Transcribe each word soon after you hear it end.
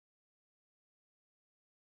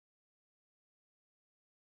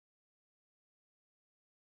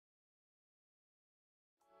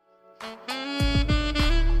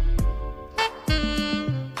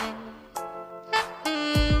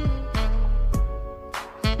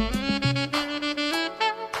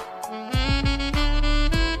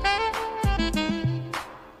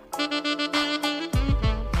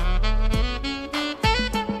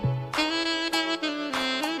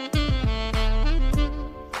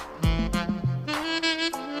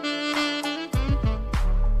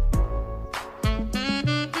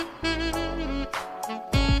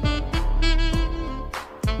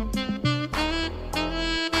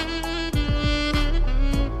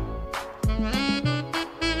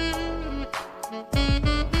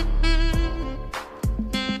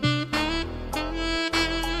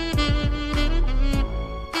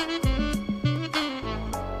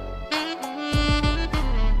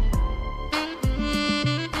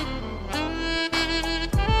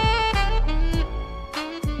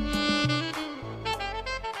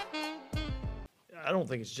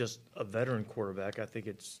think it's just a veteran quarterback. I think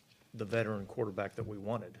it's the veteran quarterback that we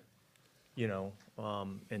wanted,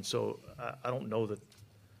 And so I don't know that,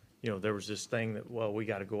 there was this thing that, well, we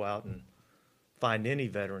got to go out and find any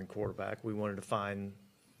veteran quarterback. We wanted to find,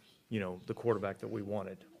 the quarterback that we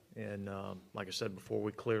wanted. And like I said before,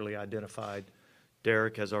 we clearly identified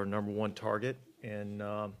Derek as our number one target, and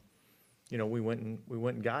we went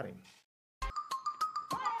and got him.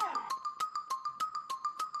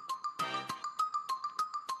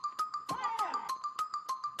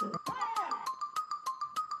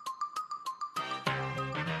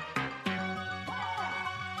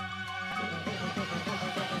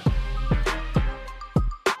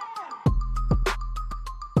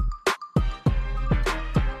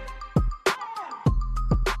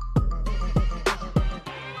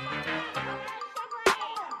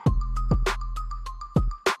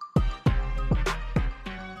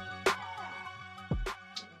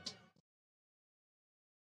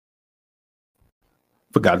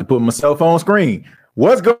 Forgot to put myself on screen.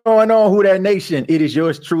 What's going on, Who Dat Nation? It is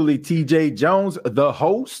yours truly, TJ Jones, the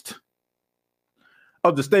host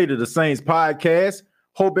of the State of the Saints podcast.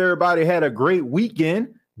 Hope everybody had a great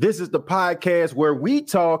weekend. This is the podcast where we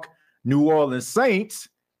talk New Orleans Saints.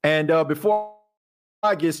 And before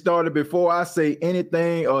I get started, before I say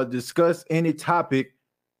anything or discuss any topic,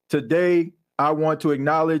 today I want to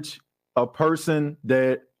acknowledge a person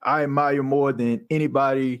that I admire more than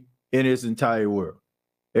anybody in this entire world.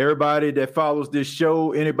 Everybody that follows this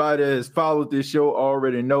show, anybody that has followed this show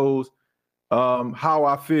already knows how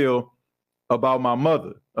I feel about my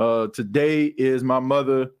mother. Today is my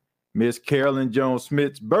mother, Miss Carolyn Jones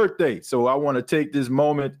Smith's birthday. So I want to take this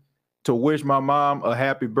moment to wish my mom a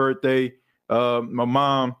happy birthday. My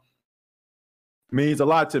mom means a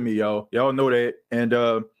lot to me, y'all. Y'all know that. And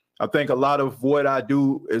I think a lot of what I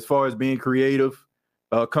do as far as being creative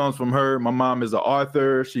comes from her. My mom is an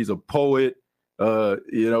author. She's a poet.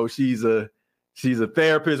 She's a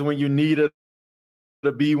therapist when you need her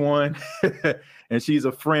to be one, and she's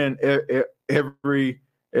a friend every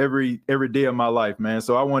day of my life, man.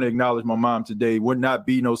 So I want to acknowledge my mom today. Would not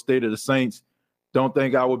be no State of the Saints. Don't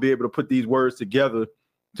think I would be able to put these words together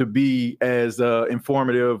to be as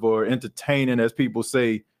informative or entertaining as people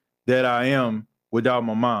say that I am without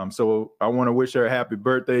my mom. So I want to wish her a happy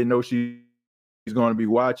birthday. Know she's going to be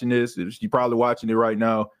watching this. She's probably watching it right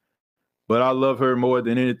now. But I love her more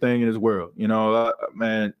than anything in this world. My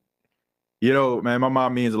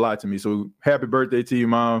mom means a lot to me. So happy birthday to you,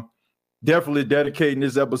 Mom. Definitely dedicating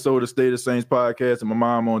this episode of State of the Saints podcast to my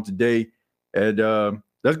mom on today. And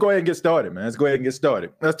let's go ahead and get started, man. Let's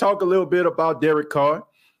talk a little bit about Derek Carr.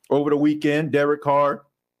 Over the weekend, Derek Carr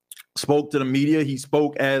spoke to the media. He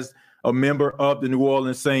spoke as a member of the New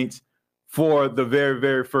Orleans Saints for the very,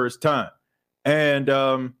 very first time. And,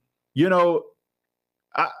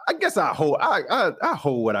 I guess I hold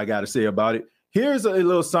what I got to say about it. Here's a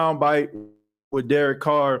little soundbite with Derek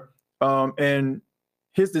Carr and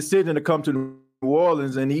his decision to come to New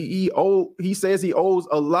Orleans, and he says he owes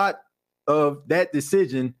a lot of that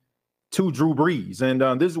decision to Drew Brees,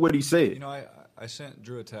 and this is what he said. I sent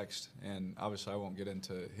Drew a text, and obviously I won't get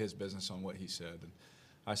into his business on what he said. And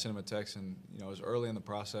I sent him a text, and it was early in the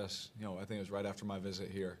process. I think it was right after my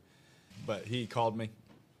visit here, but he called me.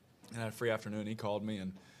 And I had a free afternoon. He called me,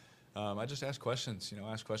 and I just asked questions.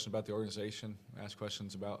 Asked questions about the organization. Asked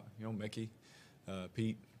questions about Mickey,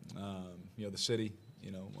 Pete, the city.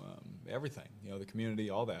 Everything. The community,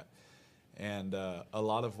 all that. And a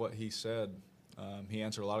lot of what he said, he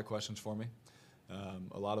answered a lot of questions for me.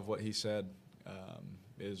 A lot of what he said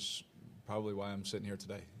is probably why I'm sitting here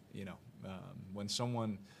today. When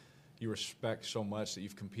someone you respect so much that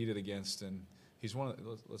you've competed against, and he's one of.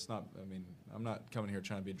 I'm not coming here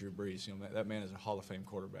trying to be Drew Brees. That man is a Hall of Fame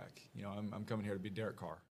quarterback. I'm coming here to be Derek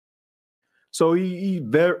Carr. So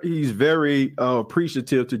he's very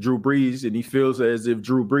appreciative to Drew Brees, and he feels as if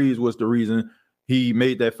Drew Brees was the reason he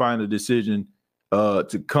made that final decision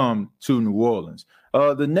to come to New Orleans.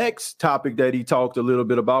 The next topic that he talked a little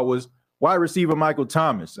bit about was wide receiver Michael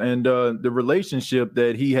Thomas and the relationship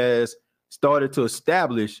that he has started to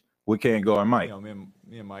establish with Ken Gar and Mike.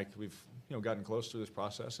 Me and Mike, we've gotten close through this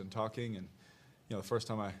process and talking, and the first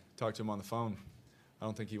time I talked to him on the phone, I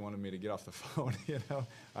don't think he wanted me to get off the phone.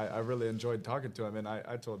 I really enjoyed talking to him, and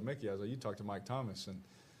I told Mickey, I was like, you talk to Mike Thomas, and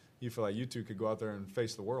you feel like you two could go out there and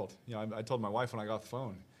face the world. I told my wife when I got off the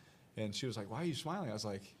phone, and she was like, why are you smiling? I was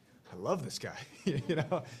like, I love this guy.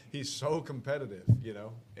 He's so competitive.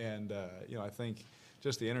 And I think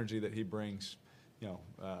just the energy that he brings.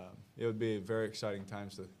 It would be very exciting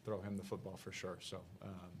times to throw him the football for sure. So,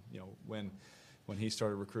 when he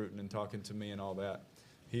started recruiting and talking to me and all that,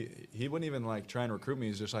 he wouldn't even like try and recruit me.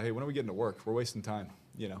 He's just like, hey, when are we getting to work? We're wasting time.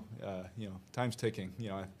 Time's ticking.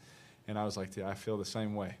 And I was like, yeah, I feel the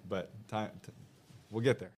same way. But we'll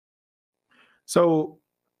get there. So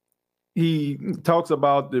he talks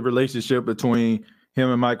about the relationship between him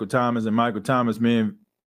and Michael Thomas, and Michael Thomas being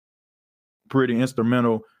pretty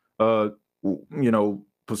instrumental,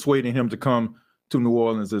 persuading him to come to New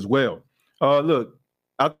Orleans as well. Look,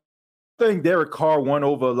 I think Derek Carr won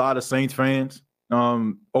over a lot of Saints fans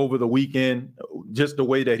over the weekend, just the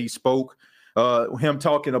way that he spoke, him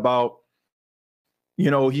talking about,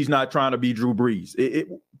 he's not trying to be Drew Brees.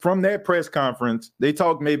 From that press conference, they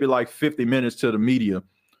talked maybe like 50 minutes to the media.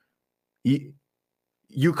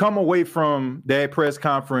 You come away from that press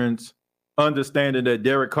conference understanding that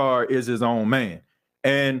Derek Carr is his own man.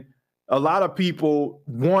 And a lot of people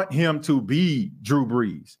want him to be Drew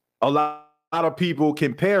Brees. A lot of people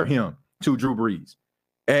compare him to Drew Brees.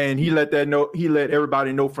 And he let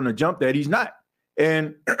everybody know from the jump that he's not.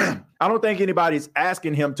 And I don't think anybody's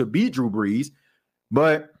asking him to be Drew Brees,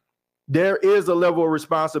 but there is a level of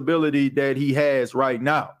responsibility that he has right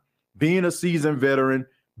now. Being a seasoned veteran,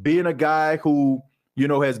 being a guy who,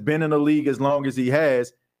 has been in the league as long as he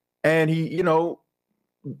has. And he,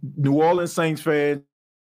 New Orleans Saints fans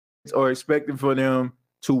are expecting for them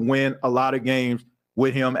to win a lot of games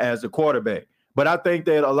with him as the quarterback. But I think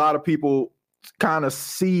that a lot of people kind of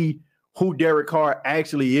see who Derek Carr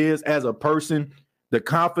actually is as a person, the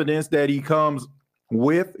confidence that he comes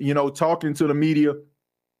with, talking to the media.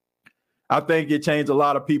 I think it changed a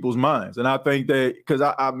lot of people's minds. And I think that because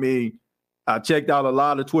I checked out a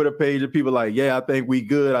lot of Twitter pages, people like, yeah, I think we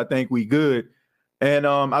good. And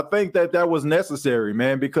I think that was necessary,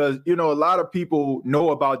 man, because, a lot of people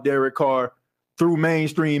know about Derek Carr through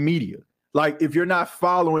mainstream media. Like, if you're not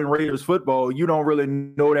following Raiders football, you don't really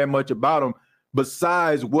know that much about him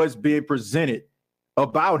besides what's being presented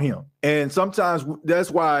about him. And sometimes that's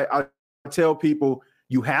why I tell people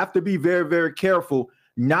you have to be very, very careful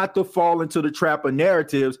not to fall into the trap of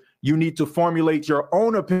narratives. You need to formulate your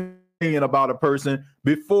own opinion about a person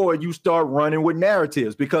before you start running with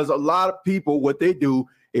narratives, because a lot of people, what they do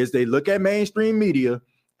is they look at mainstream media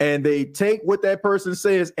and they take what that person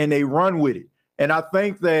says and they run with it. And I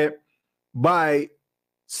think that by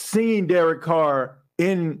seeing Derek Carr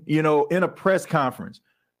in a press conference,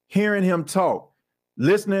 hearing him talk,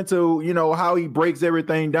 listening to, how he breaks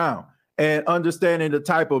everything down and understanding the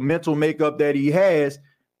type of mental makeup that he has,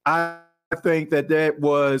 I think that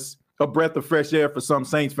was a breath of fresh air for some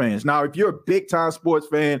Saints fans. Now, if you're a big-time sports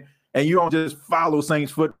fan and you don't just follow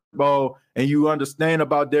Saints football and you understand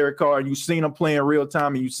about Derek Carr and you've seen him play in real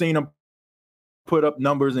time and you've seen him put up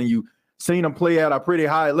numbers and you've seen him play at a pretty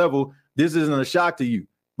high level, this isn't a shock to you.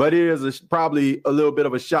 But it is probably a little bit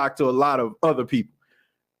of a shock to a lot of other people.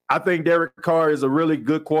 I think Derek Carr is a really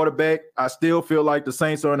good quarterback. I still feel like the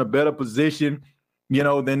Saints are in a better position,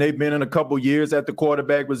 than they've been in a couple years at the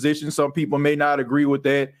quarterback position. Some people may not agree with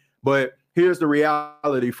that. But here's the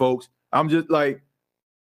reality, folks. I'm just like,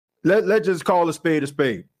 let's just call a spade a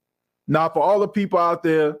spade. Now, for all the people out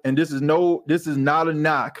there, and this is not a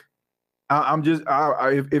knock.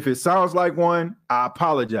 If it sounds like one, I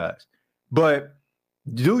apologize. But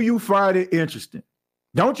do you find it interesting?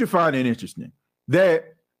 Don't you find it interesting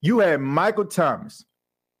that you had Michael Thomas,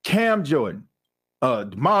 Cam Jordan,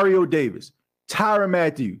 Mario Davis, Tyrann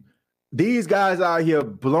Mathieu, these guys out here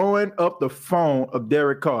blowing up the phone of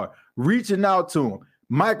Derek Carr, reaching out to him.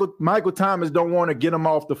 Michael Thomas don't want to get him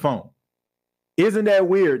off the phone. Isn't that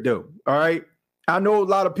weird, though? All right. I know a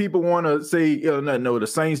lot of people want to say, no, the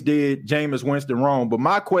Saints did Jameis Winston wrong. But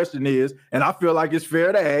my question is, and I feel like it's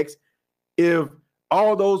fair to ask, if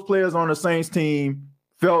all those players on the Saints team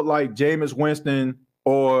felt like Jameis Winston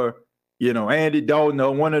or, Andy Dalton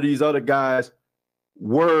or one of these other guys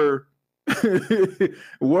were the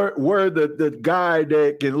guy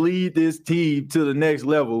that can lead this team to the next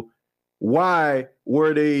level, why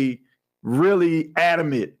were they really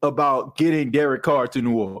adamant about getting Derek Carr to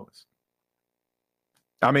New Orleans?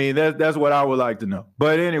 I mean, that's what I would like to know.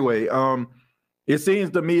 But anyway, it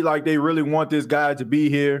seems to me like they really want this guy to be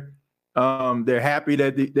here. They're happy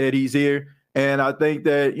that he's here. And I think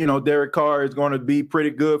that, Derek Carr is going to be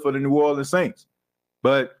pretty good for the New Orleans Saints.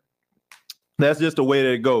 But that's just the way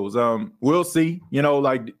that it goes. We'll see,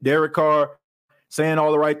 like Derek Carr saying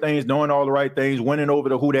all the right things, doing all the right things, winning over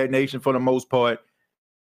the Who Dat Nation for the most part.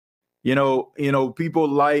 People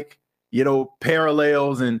like,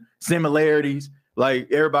 parallels and similarities.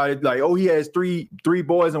 Like everybody like, oh, he has three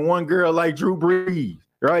boys and one girl like Drew Brees,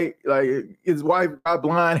 right? Like his wife got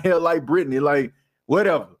blonde hair like Brittany, like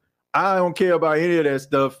whatever. I don't care about any of that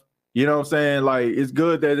stuff. You know what I'm saying? Like, it's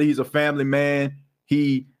good that he's a family man.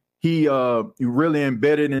 he really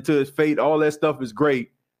embedded into his fate. All that stuff is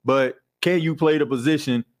great, but can you play the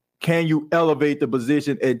position? Can you elevate the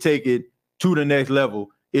position and take it to the next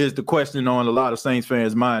level? Is the question on a lot of Saints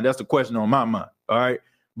fans' mind. That's the question on my mind. All right,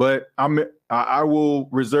 but I will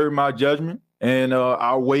reserve my judgment and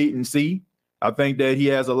I'll wait and see. I think that he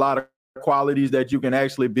has a lot of qualities that you can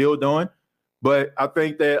actually build on, but I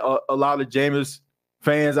think that a lot of Jameis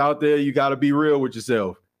fans out there, you got to be real with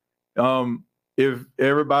yourself. If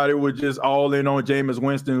everybody was just all in on Jameis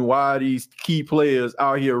Winston, why are these key players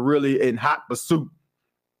out here really in hot pursuit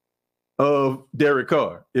of Derek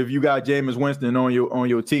Carr? If you got Jameis Winston on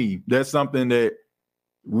your team, that's something that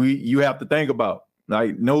you have to think about.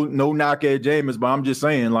 Like, no knock at Jameis, but I'm just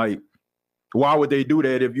saying, like, why would they do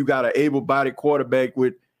that if you got an able-bodied quarterback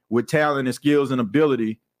with talent and skills and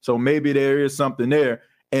ability? So maybe there is something there,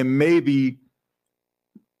 and maybe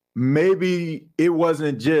it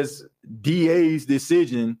wasn't just DA's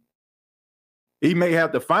decision. He may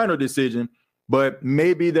have the final decision, but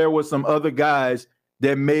maybe there were some other guys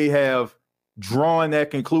that may have drawn that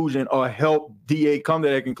conclusion or helped DA come to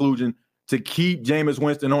that conclusion to keep Jameis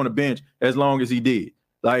Winston on the bench as long as he did.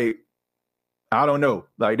 Like, I don't know.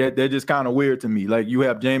 Like, that just kind of weird to me. Like, you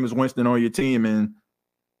have Jameis Winston on your team and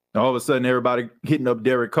all of a sudden everybody hitting up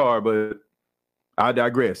Derek Carr, but I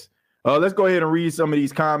digress. Let's go ahead and read some of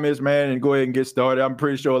these comments, man, and go ahead and get started. I'm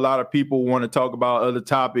pretty sure a lot of people want to talk about other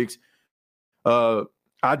topics.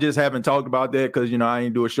 I just haven't talked about that because, I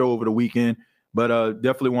didn't do a show over the weekend, but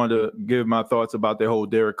definitely wanted to give my thoughts about the whole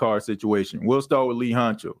Derek Carr situation. We'll start with Lee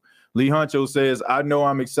Honcho. Lee Honcho says, I know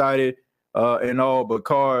I'm excited and all, but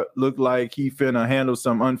Carr looked like he finna handle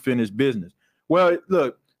some unfinished business. Well,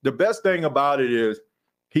 look, the best thing about it is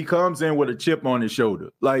he comes in with a chip on his shoulder.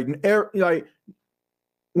 Like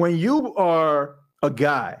when you are a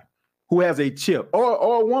guy who has a chip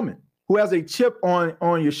or a woman who has a chip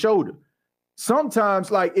on your shoulder,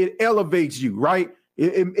 sometimes like it elevates you, right?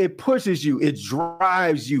 It pushes you, it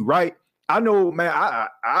drives you, right? I know, man,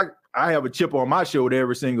 I have a chip on my shoulder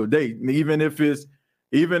every single day, even if it's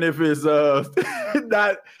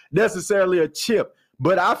not necessarily a chip,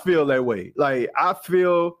 but I feel that way. Like, I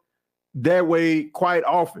feel that way quite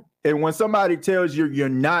often. And when somebody tells you you're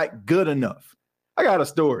not good enough, I got a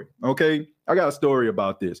story, okay? I got a story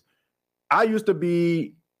about this. I used to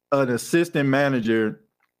be an assistant manager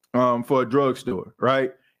for a drugstore,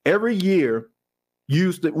 right? Every year,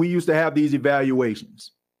 we used to have these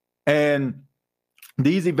evaluations. And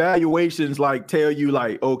these evaluations like tell you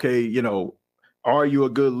like, okay, are you a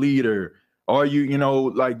good leader? Are you,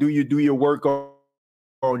 do you do your work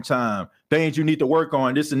on time? Things you need to work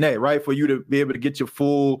on, this and that, right? For you to be able to get your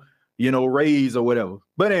full, raise or whatever.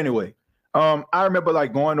 But anyway, I remember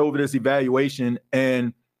like going over this evaluation,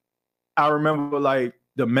 and I remember like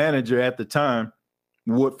the manager at the time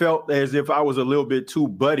felt as if I was a little bit too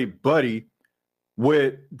buddy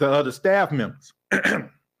with the other staff members.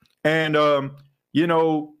 And,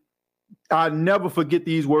 I never forget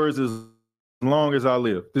these words as long as I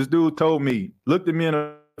live. This dude told me, looked at me in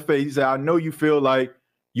the face, he said, I know you feel like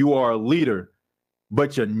you are a leader,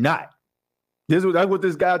 but you're not. That's what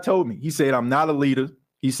this guy told me. He said, I'm not a leader.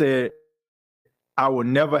 He said, I will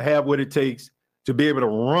never have what it takes to be able to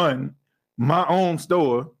run my own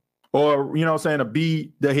store or, to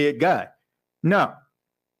be the head guy. Now,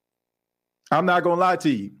 I'm not going to lie to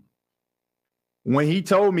you. When he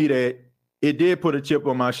told me that, it did put a chip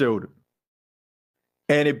on my shoulder.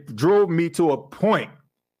 And it drove me to a point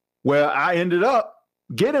where I ended up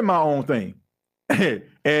getting my own thing.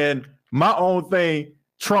 And my own thing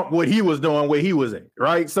trumped what he was doing, where he was at,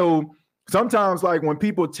 right? So sometimes, like, when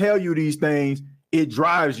people tell you these things, it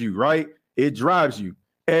drives you, right? It drives you.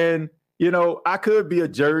 And, I could be a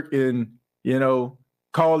jerk and,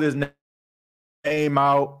 call his name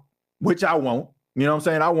out, which I won't. You know what I'm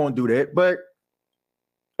saying? I won't do that. But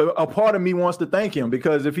a part of me wants to thank him,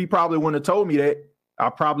 because if he probably wouldn't have told me that, I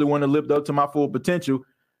probably wouldn't have lived up to my full potential,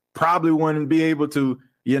 probably wouldn't be able to,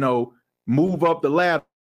 move up the ladder,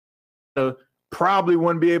 probably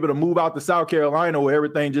wouldn't be able to move out to South Carolina where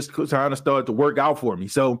everything just kind of started to work out for me.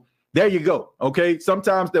 So there you go. Okay.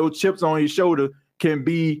 Sometimes those chips on your shoulder can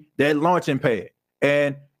be that launching pad.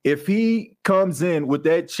 And if he comes in with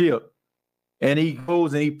that chip and he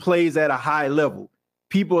goes and he plays at a high level,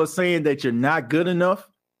 people are saying that you're not good enough.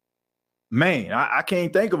 Man, I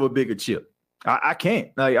can't think of a bigger chip. I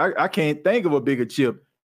can't. Like, I can't think of a bigger chip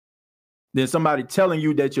than somebody telling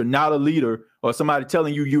you that you're not a leader, or somebody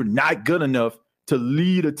telling you you're not good enough to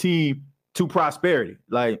lead a team to prosperity.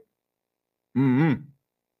 Like,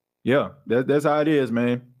 yeah, that's how it is,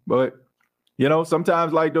 man. But,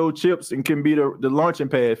 sometimes like those chips and can be the launching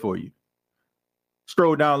pad for you.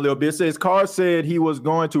 scroll down a little bit. It says Carr said he was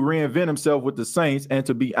going to reinvent himself with the Saints, and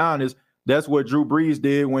to be honest, that's what Drew Brees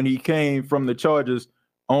did when he came from the Chargers.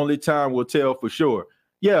 Only time will tell for sure.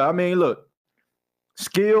 Yeah, I mean, look,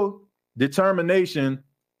 skill, determination,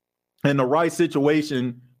 and the right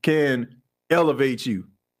situation can elevate you,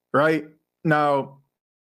 right? Now,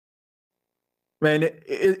 man,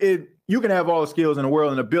 you can have all the skills in the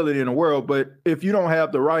world and ability in the world, but if you don't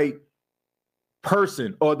have the right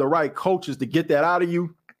person or the right coaches to get that out of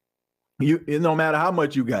you, it no matter how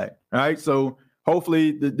much you got, right? So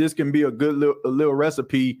hopefully this can be a good little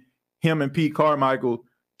recipe, him and Pete Carmichael,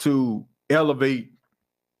 to elevate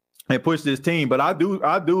and push this team. But I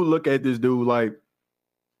do look at this dude like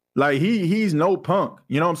he's no punk.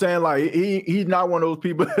 You know what I'm saying? Like he's not one of those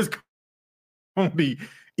people that's gonna be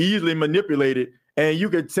easily manipulated. And you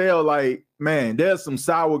could tell, like, man, there's some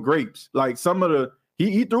sour grapes. Like some of the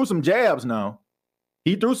he threw some jabs now.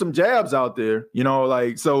 He threw some jabs out there, you know,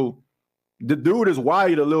 like, so the dude is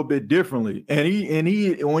wired a little bit differently. And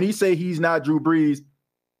he when he say he's not Drew Brees,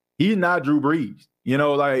 he's not Drew Brees. You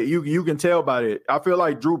know, like you can tell by it. I feel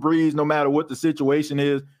like Drew Brees, no matter what the situation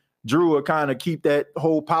is, Drew will kind of keep that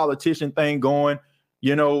whole politician thing going,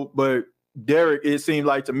 you know, but Derek, it seemed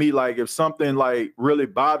like to me, like if something like really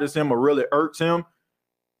bothers him or really irks him,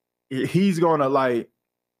 he's going to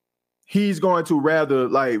rather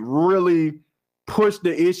like really push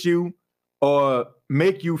the issue or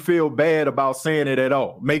make you feel bad about saying it at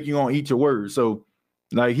all, make you on each a word. So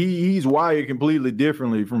like he's wired completely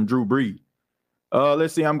differently from Drew Brees.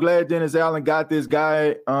 Let's see. I'm glad Dennis Allen got this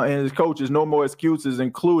guy and his coaches. No more excuses,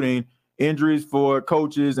 including injuries for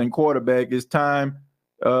coaches and quarterback. It's time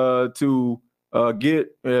to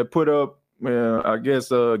get put up.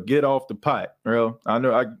 Get off the pot. Well, I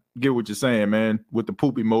know I get what you're saying, man, with the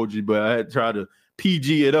poop emoji, but I had to try to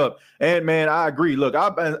PG it up. And man, I agree. Look,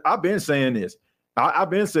 I've been saying this. I've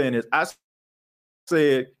been saying this. I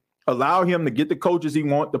said, allow him to get the coaches he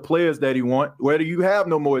want, the players that he want, whether you have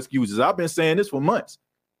no more excuses. I've been saying this for months.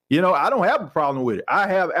 You know, I don't have a problem with it. I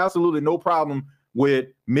have absolutely no problem with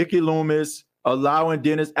Mickey Loomis allowing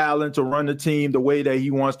Dennis Allen to run the team the way that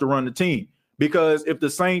he wants to run the team. Because if the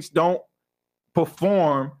Saints don't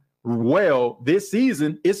perform well this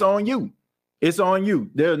season, it's on you. It's on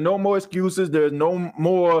you. There's no more excuses. There's no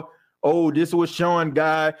more, oh, this was Sean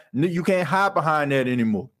guy. You can't hide behind that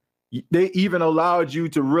anymore. They even allowed you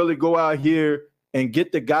to really go out here and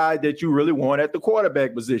get the guy that you really want at the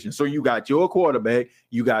quarterback position. So you got your quarterback,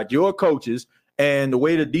 you got your coaches, and the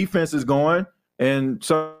way the defense is going, and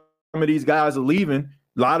some of these guys are leaving,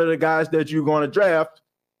 a lot of the guys that you're going to draft,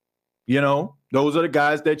 you know, those are the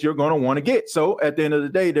guys that you're going to want to get. So at the end of the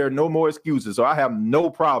day, there are no more excuses. So I have no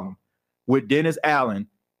problem with Dennis Allen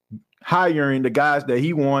hiring the guys that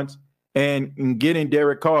he wants and getting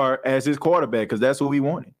Derek Carr as his quarterback, because that's who he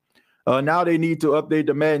wanted. Now they need to update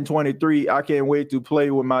the Madden 23. I can't wait to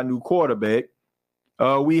play with my new quarterback.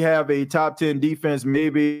 We have a top 10 defense,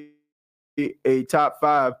 maybe a top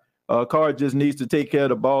 5. Carr just needs to take care of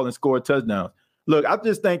the ball and score touchdowns. Look, I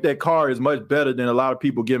just think that Carr is much better than a lot of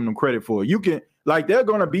people giving him credit for. You can, like, there are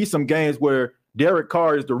going to be some games where Derek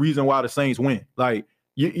Carr is the reason why the Saints win. Like,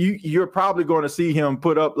 you're probably going to see him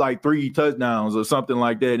put up like 3 touchdowns or something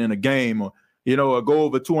like that in a game, or, you know, or go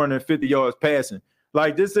over 250 yards passing.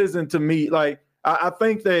 Like, this isn't, to me, like, I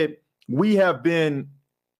think that we have been,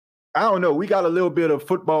 I don't know, we got a little bit of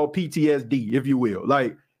football PTSD, if you will.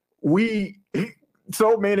 Like,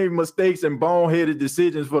 so many mistakes and boneheaded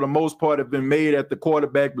decisions for the most part have been made at the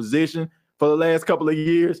quarterback position for the last couple of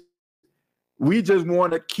years. We just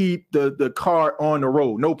want to keep the car on the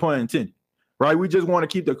road, no pun intended, right? We just want to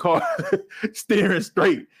keep the car steering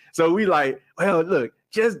straight. So we like, well, look,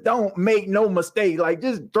 just don't make no mistake. Like,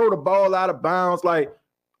 just throw the ball out of bounds. Like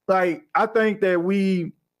I think that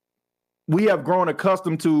we have grown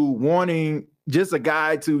accustomed to wanting just a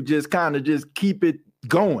guy to just kind of just keep it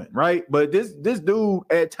going, right? But this dude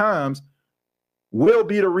at times will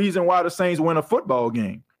be the reason why the Saints win a football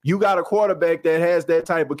game. You got a quarterback that has that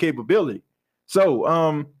type of capability.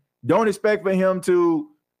 So don't expect for him to,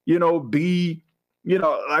 you know, be, you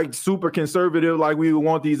know, like super conservative like we would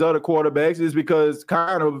want these other quarterbacks, is because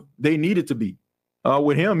kind of they need it to be.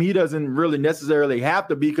 With him, he doesn't really necessarily have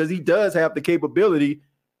to be, because he does have the capability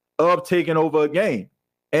of taking over a game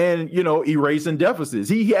and, you know, erasing deficits.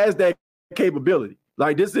 He has that capability.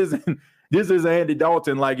 Like, this isn't Andy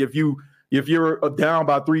Dalton. Like, if you're down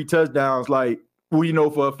by 3 touchdowns, like, we know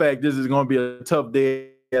for a fact this is going to be a tough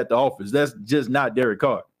day at the office. That's just not Derek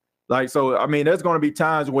Carr. Like, so, I mean, there's going to be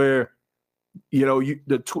times where, you know,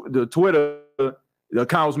 the Twitter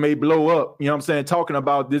accounts may blow up, you know what I'm saying, talking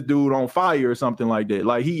about this dude on fire or something like that.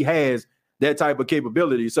 Like, he has that type of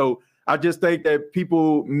capability. So I just think that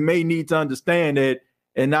people may need to understand that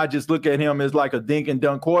and not just look at him as like a dink and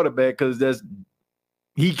dunk quarterback, because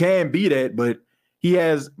he can be that, but he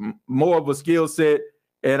has more of a skill set,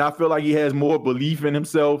 and I feel like he has more belief in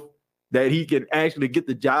himself that he can actually get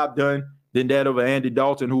the job done than that of an Andy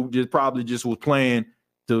Dalton, who probably was playing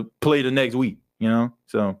to play the next week,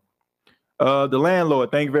 So the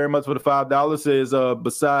landlord, thank you very much for the $5, says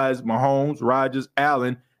besides Mahomes, Rodgers,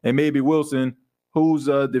 Allen, and maybe Wilson, who's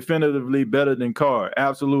definitively better than Carr?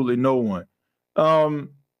 Absolutely no one.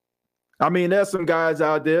 I mean, there's some guys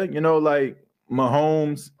out there, like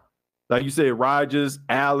Mahomes, like you said, Rodgers,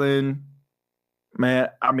 Allen. Man,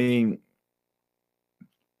 I mean,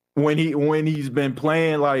 when he's been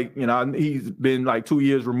playing, like, he's been like 2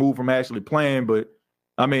 years removed from actually playing. But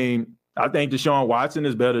I mean, I think Deshaun Watson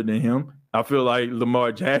is better than him. I feel like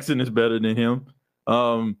Lamar Jackson is better than him.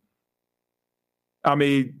 I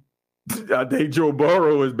mean, I think Joe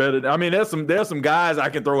Burrow is better. I mean, there's some guys I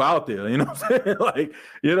can throw out there. You know what I'm saying? Like,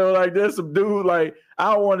 like there's some dude, like,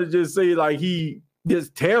 I don't want to just say like he is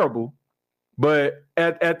terrible, but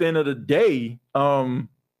at the end of the day, man,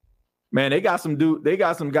 they got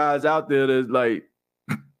some guys out there that's like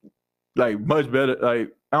much better.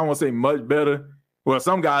 Like, I don't want to say much better. Well,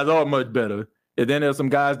 some guys are much better. And then there's some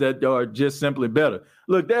guys that are just simply better.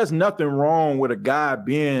 Look, there's nothing wrong with a guy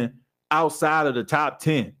being outside of the top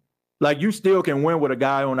 10. Like, you still can win with a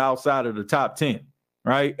guy on the outside of the top 10,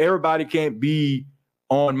 right? Everybody can't be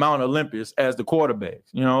on Mount Olympus as the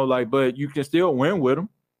quarterbacks, but you can still win with them.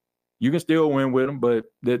 But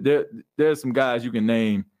there's some guys you can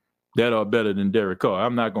name that are better than Derek Carr.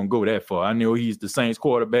 I'm not going to go that far. I know he's the Saints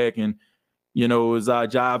quarterback, and, it's our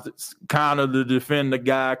job kind of to defend the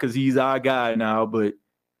guy because he's our guy now, but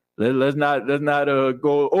let's not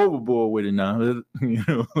go overboard with it now.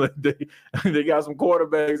 They got some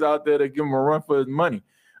quarterbacks out there that give him a run for his money.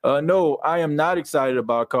 No, I am not excited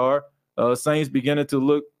about Carr. Saints beginning to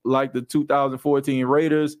look like the 2014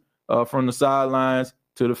 Raiders from the sidelines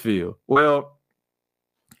to the field. Well,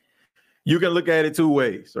 you can look at it two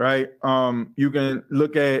ways, right? You can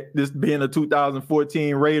look at this being the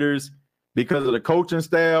 2014 Raiders because of the coaching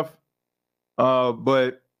staff,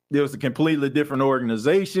 but it was a completely different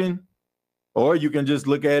organization. Or you can just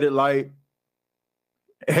look at it like,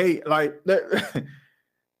 hey, like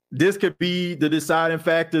this could be the deciding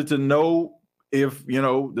factor to know if,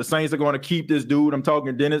 the Saints are going to keep this dude. I'm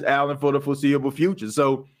talking Dennis Allen for the foreseeable future.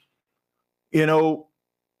 So, a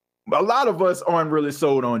lot of us aren't really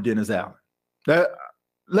sold on Dennis Allen.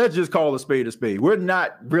 Let's just call a spade a spade. We're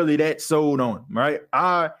not really that sold on him, right?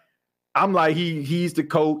 I'm like, he's the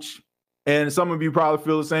coach, and some of you probably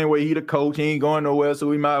feel the same way. He the coach. He ain't going nowhere, so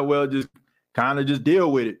we might as well just kind of just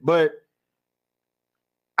deal with it. But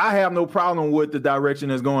I have no problem with the direction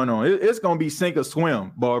that's going on. It's going to be sink or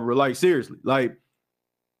swim, Barbara. Like, seriously. Like,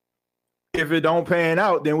 if it don't pan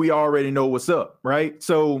out, then we already know what's up, right?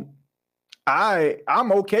 So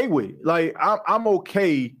I'm okay with it. Like, I'm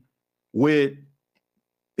okay with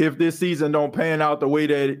if this season don't pan out the way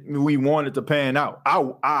that we want it to pan out.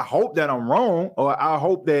 I hope that I'm wrong, or I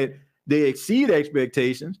hope that they exceed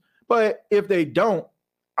expectations. But if they don't,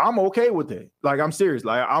 I'm okay with it. Like, I'm serious.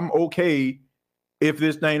 Like, I'm okay if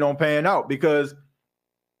this thing don't pan out, because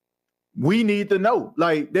we need to know.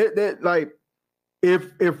 Like, like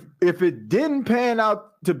if it didn't pan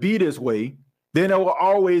out to be this way, then there will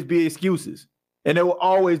always be excuses, and there will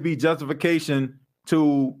always be justification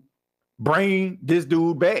to bring this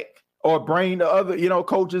dude back or bring the other,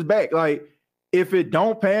 coaches back. Like, if it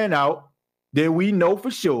don't pan out, then we know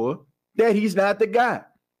for sure that he's not the guy.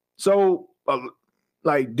 So,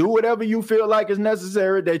 like, do whatever you feel like is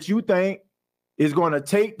necessary that you think is going to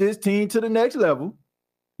take this team to the next level.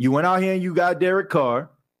 You went out here and you got Derek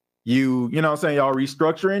Carr. You know what I'm saying? Y'all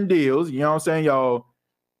restructuring deals. You know what I'm saying? Y'all,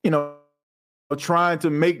 trying to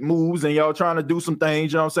make moves, and y'all trying to do some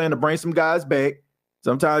things, to bring some guys back.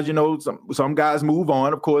 Sometimes, some guys move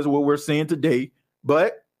on, of course, what we're seeing today.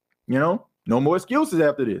 But, no more excuses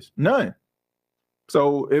after this. None.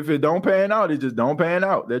 So if it don't pan out, it just don't pan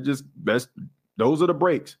out. Those are the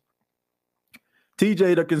breaks.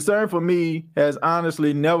 TJ, the concern for me has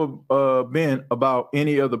honestly never been about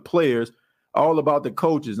any of the players, all about the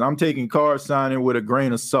coaches. I'm taking Carr signing with a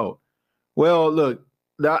grain of salt. Well, look,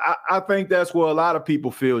 I think that's where a lot of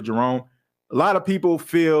people feel, Jerome. A lot of people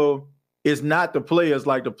feel it's not the players.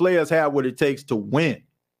 Like, the players have what it takes to win.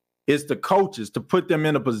 It's the coaches to put them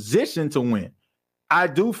in a position to win. I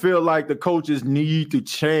do feel like the coaches need to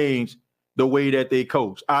change the way that they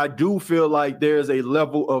coach. I do feel like there's a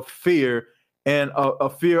level of fear and a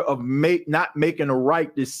fear of not making the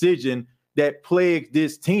right decision that plagues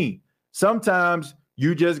this team. sometimes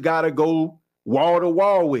you just got to go wall to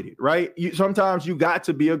wall with it, right? Sometimes you got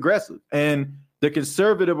to be aggressive. And the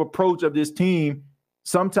conservative approach of this team,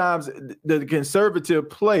 sometimes the conservative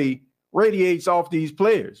play radiates off these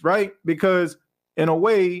players, right? Because in a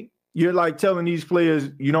way, you're like telling these players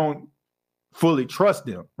you don't fully trust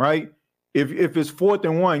them, right? If it's 4th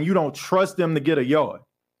and 1, you don't trust them to get a yard,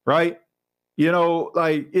 right?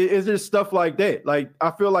 Like it's just stuff like that. Like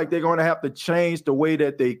I feel like they're going to have to change the way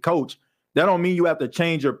that they coach. That don't mean you have to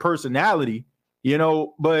change your personality,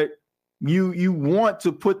 but you want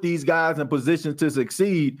to put these guys in positions to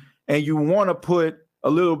succeed, and you want to put a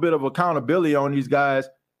little bit of accountability on these guys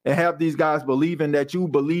and have these guys believing that you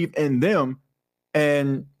believe in them,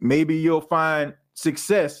 and maybe you'll find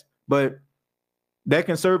success. But that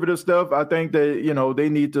conservative stuff, I think that, they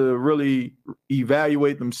need to really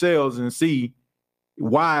evaluate themselves and see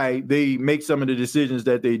why they make some of the decisions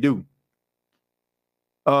that they do.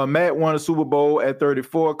 Matt won a Super Bowl at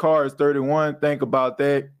 34. Carr is 31. Think about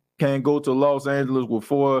that. Can go to Los Angeles with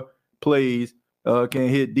 4 plays, can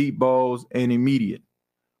hit deep balls and immediate.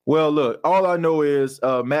 Well, look, all I know is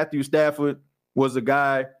Matthew Stafford was a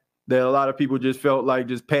guy that a lot of people just felt like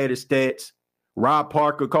just padded stats. Rob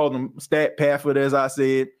Parker called him Stat Pafford, as I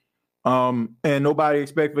said. And nobody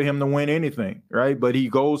expect for him to win anything, right? But he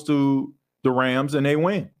goes to the Rams and they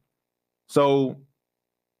win. So,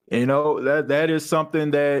 that is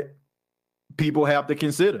something that people have to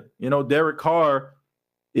consider. Derek Carr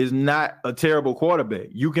is not a terrible quarterback.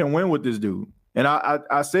 You can win with this dude. And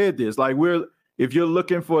I said this, like if you're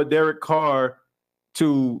looking for Derek Carr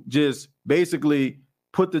to just basically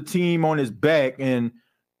put the team on his back and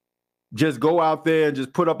just go out there and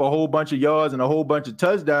just put up a whole bunch of yards and a whole bunch of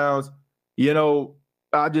touchdowns,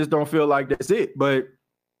 I just don't feel like that's it. But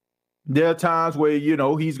there are times where,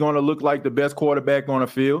 he's going to look like the best quarterback on the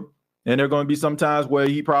field. And there are going to be some times where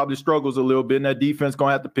he probably struggles a little bit, and that defense going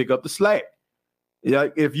to have to pick up the slack. Yeah,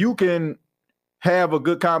 if you can have a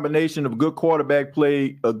good combination of good quarterback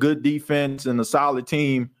play, a good defense, and a solid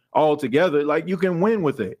team all together, like you can win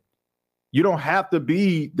with it. You don't have to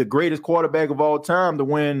be the greatest quarterback of all time to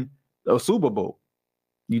win a Super Bowl.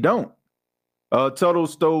 You don't. Tuttle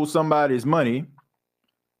stole somebody's money.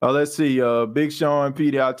 Let's see. Big Sean,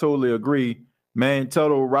 Petey, I totally agree. Man,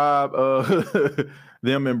 Tuttle robbed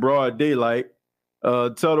them in broad daylight.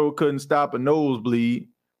 Tuttle couldn't stop a nosebleed.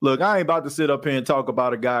 Look, I ain't about to sit up here and talk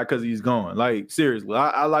about a guy because he's gone. Like, seriously,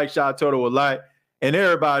 I like Shy Tuttle a lot. And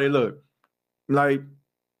everybody, look, like,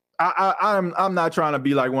 I'm not trying to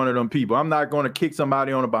be like one of them people. I'm not going to kick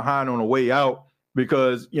somebody on the behind on the way out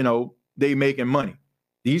because, they making money.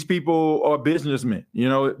 These people are businessmen.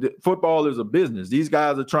 Football is a business. These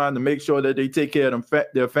guys are trying to make sure that they take care of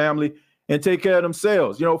their family and take care of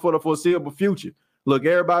themselves, for the foreseeable future. Look,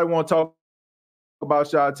 everybody want to talk about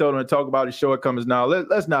Shy Tuttle and talk about his shortcomings now.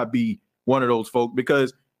 Let's not be one of those folk,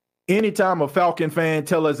 because anytime a Falcon fan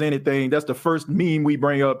tell us anything, that's the first meme we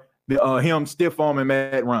bring up, him stiff-arming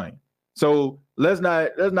Matt Ryan. So let's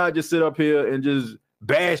not just sit up here and just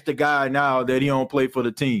bash the guy now that he don't play for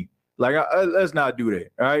the team. Like, let's not do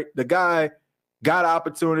that, all right? The guy got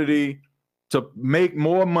opportunity to make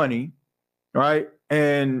more money, right?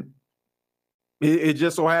 And it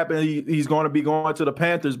just so happened he's going to be going to the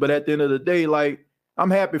Panthers. But at the end of the day, like, I'm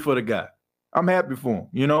happy for the guy. I'm happy for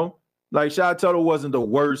him, Like, Shy Tuttle wasn't the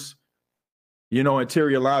worst,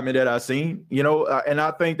 interior lineman that I've seen, and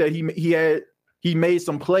I think that he made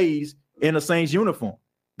some plays in a Saints uniform.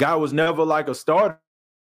 Guy was never like a starter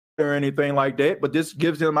or anything like that, but this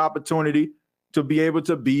gives him opportunity to be able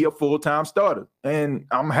to be a full-time starter. And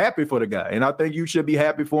I'm happy for the guy, and I think you should be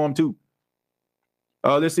happy for him too.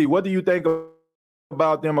 Let's see. What do you think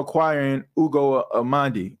about them acquiring Ugo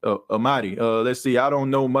Amadi? Let's see. I don't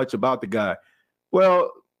know much about the guy.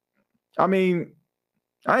 Well, I mean,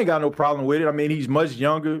 I ain't got no problem with it. I mean, he's much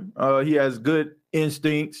younger. He has good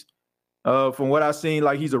instincts. From what I've seen,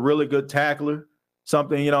 like, he's a really good tackler.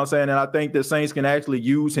 Something, what I'm saying? And I think the Saints can actually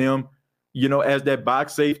use him, as that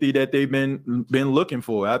box safety that they've been looking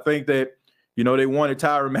for. I think that, they wanted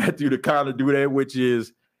Tyrann Mathieu to kind of do that, which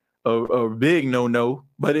is a big no-no,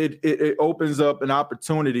 but it opens up an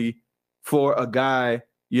opportunity for a guy,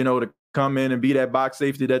 to come in and be that box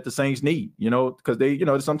safety that the Saints need, because they,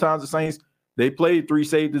 sometimes the Saints, they play 3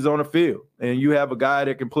 safeties on the field, and you have a guy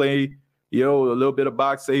that can play, a little bit of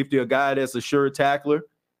box safety, a guy that's a sure tackler.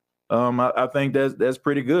 I think that's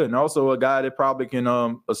pretty good. And also a guy that probably can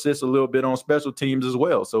assist a little bit on special teams as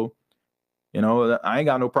well. So, I ain't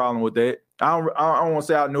got no problem with that. I don't want to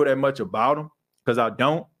say I know that much about him, because I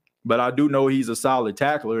don't, but I do know he's a solid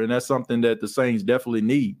tackler, and that's something that the Saints definitely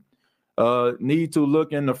need. Need to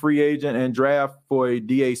look in the free agent and draft for a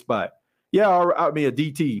DA spot. Yeah, I mean a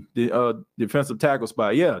DT, the defensive tackle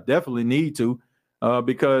spot. Yeah, definitely need to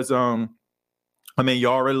because I mean you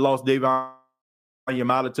already lost Davon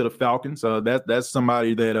Yamada to the Falcons. That's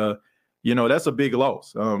somebody that that's a big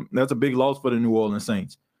loss. That's a big loss for the New Orleans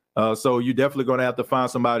Saints. So you're definitely going to have to find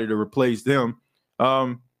somebody to replace them.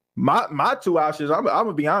 My two options, I'm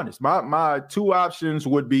gonna be honest. My two options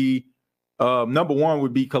would be number one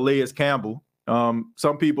would be Calais Campbell.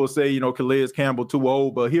 Some people say, Calais Campbell too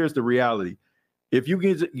old, but here's the reality. If you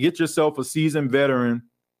get yourself a seasoned veteran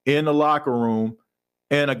in the locker room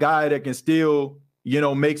and a guy that can still,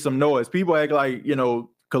 make some noise. People act like,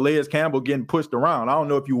 Calais Campbell getting pushed around. I don't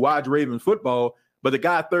know if you watch Ravens football, but the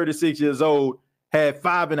guy 36 years old had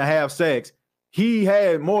 5.5 sacks. He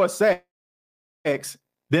had more sacks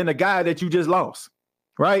than the guy that you just lost,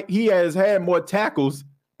 right? He has had more tackles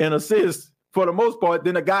and assists for the most part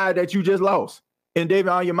than the guy that you just lost in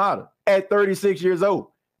David Onyemata at 36 years old.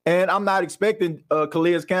 And I'm not expecting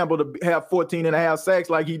Calais Campbell to have 14.5 sacks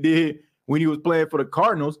like he did when he was playing for the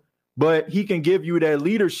Cardinals, but he can give you that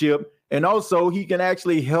leadership, and also he can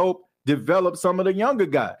actually help develop some of the younger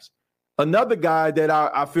guys. Another guy that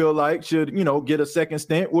I feel like should, get a second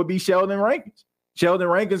stint would be Sheldon Rankins. Sheldon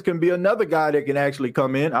Rankins can be another guy that can actually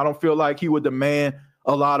come in. I don't feel like he would demand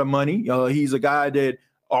a lot of money. He's a guy that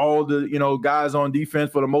all the, guys on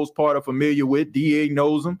defense for the most part are familiar with. DA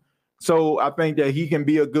knows him. So I think that he can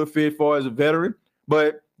be a good fit for as a veteran.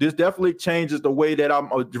 But this definitely changes the way that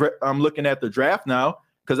I'm looking at the draft now,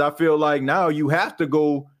 because I feel like now you have to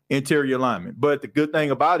go interior lineman. But the good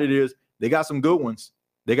thing about it is they got some good ones.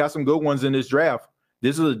 They got some good ones in this draft.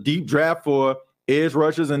 This is a deep draft for edge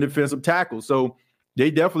rushers and defensive tackles. So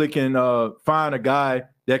they definitely can find a guy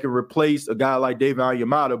that can replace a guy like David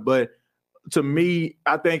Onyemata. But to me,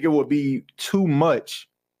 I think it would be too much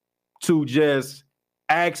to just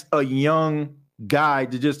ask a young guy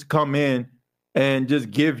to just come in and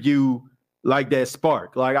just give you like that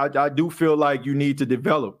spark. Like I do feel like you need to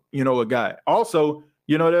develop, a guy. Also,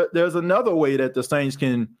 there's another way that the Saints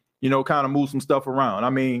can, kind of move some stuff around. I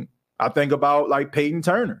mean, I think about like Peyton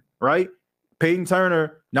Turner, right? Peyton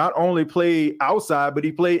Turner not only played outside, but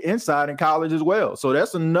he played inside in college as well. So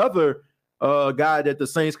that's another guy that the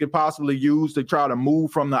Saints could possibly use to try to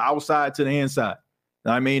move from the outside to the inside.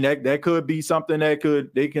 I mean, that could be something that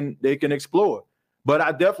they can explore. But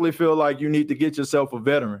I definitely feel like you need to get yourself a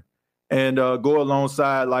veteran and go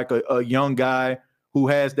alongside like a young guy who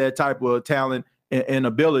has that type of talent and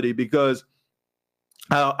ability, because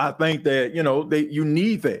I think that, you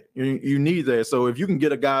need that. You need that. So if you can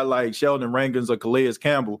get a guy like Sheldon Rankins or Calais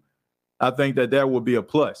Campbell, I think that would be a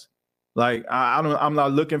plus. Like, I'm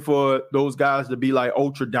not looking for those guys to be like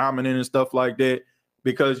ultra dominant and stuff like that,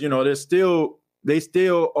 because, they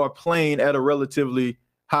still are playing at a relatively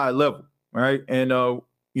high level, right? And,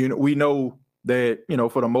 we know that,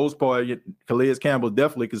 for the most part, Calais Campbell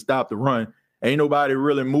definitely can stop the run. Ain't nobody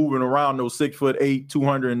really moving around no 6'8",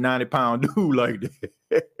 290-pound dude like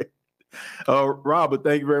that. Robert,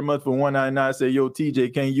 thank you very much for 199. Say, yo,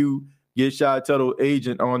 TJ, can you get Shy Tuttle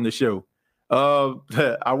agent on the show?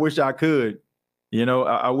 I wish I could.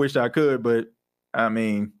 I wish I could, but I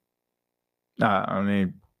mean,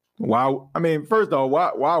 why? I mean, first of all,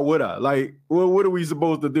 why would I? Like, what are we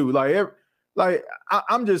supposed to do?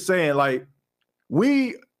 I'm just saying, like,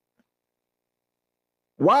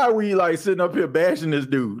 why are we like sitting up here bashing this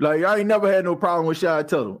dude? Like, I ain't never had no problem with Shy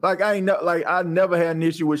Tuttle. Like, I never had an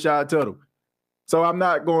issue with Shy Tuttle. So I'm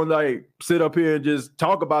not going to like sit up here and just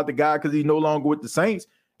talk about the guy because he's no longer with the Saints.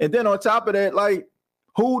 And then on top of that, like,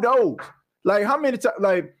 who knows? Like, how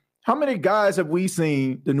many guys have we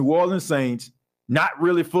seen the New Orleans Saints not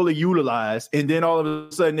really fully utilized, and then all of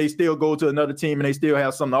a sudden they still go to another team and they still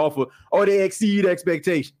have something to offer, or they exceed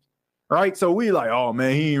expectations, right? So we like, oh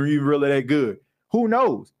man, he ain't really that good. Who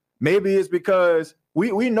knows? Maybe it's because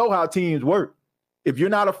we know how teams work. If you're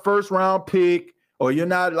not a first-round pick or you're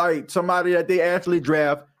not like somebody that they actually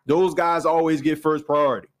draft, those guys always get first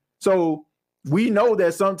priority. So we know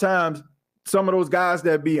that sometimes some of those guys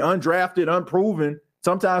that be undrafted, unproven,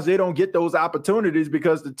 sometimes they don't get those opportunities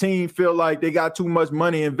because the team feel like they got too much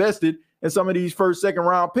money invested in some of these first,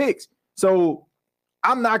 second-round picks. So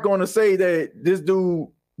I'm not going to say that this dude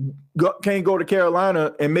can't go to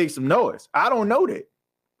Carolina and make some noise. I don't know that.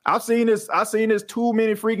 I've seen this too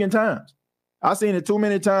many freaking times. I've seen it too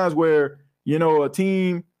many times where, a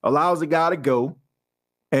team allows a guy to go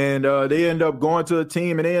and they end up going to a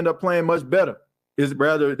team and they end up playing much better. It's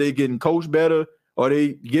rather they getting coached better or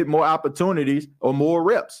they get more opportunities or more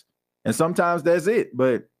reps. And sometimes that's it.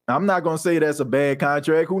 But I'm not going to say that's a bad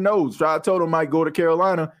contract. Who knows? Shy Toto might go to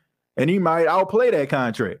Carolina and he might outplay that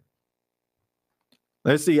contract.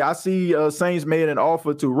 Let's see. I see Saints made an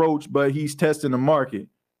offer to Roach, but he's testing the market.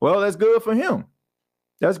 Well, that's good for him.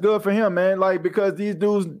 That's good for him, man. Like, because these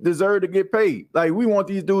dudes deserve to get paid. Like, we want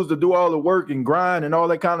these dudes to do all the work and grind and all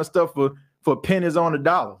that kind of stuff for pennies on the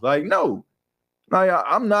dollar. Like, no. Like,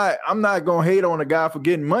 I'm not gonna hate on a guy for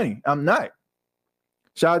getting money. I'm not.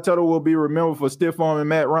 Shy Tuttle will be remembered for stiff arming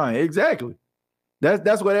Matt Ryan. Exactly.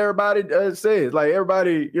 That's what everybody says. Like,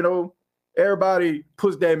 everybody, everybody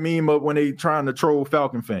puts that meme up when they trying to troll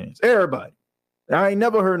Falcon fans. Everybody. I ain't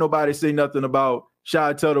never heard nobody say nothing about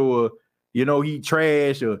Shy Tuttle or, he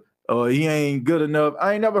trash or he ain't good enough.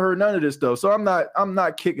 I ain't never heard none of this stuff. So I'm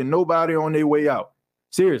not kicking nobody on their way out.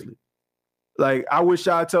 Seriously. Like, I wish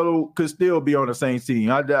Shy Tuttle could still be on the Saints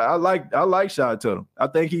team. I like Shy Tuttle. I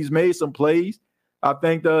think he's made some plays. I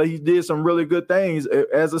think he did some really good things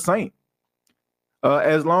as a Saint.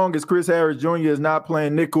 As long as Chris Harris Jr. is not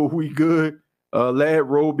playing nickel, we good. Ladd,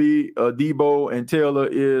 Roby, Debo, and Taylor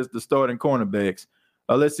is the starting cornerbacks.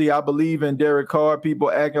 Let's see. I believe in Derek Carr.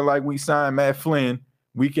 People acting like we signed Matt Flynn.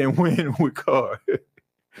 We can win with Carr.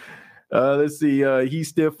 Let's see. He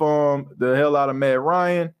stiff-armed the hell out of Matt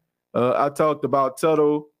Ryan. I talked about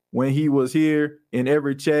Tuttle when he was here in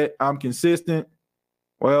every chat. I'm consistent.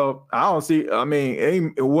 Well, I don't see. I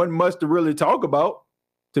mean, it wasn't much to really talk about,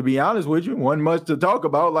 to be honest with you. Wasn't much to talk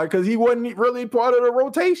about, because he wasn't really part of the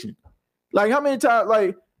rotation. Like, how many times?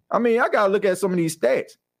 Like, I mean, I got to look at some of these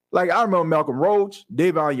stats. Like, I remember Malcolm Roach,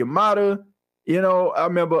 David Yamada. I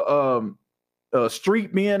remember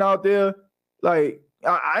Street being out there. Like,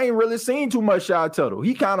 I ain't really seen too much Shy Tuttle.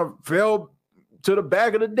 He kind of fell to the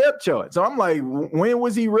back of the depth chart. So I'm like, when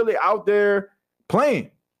was he really out there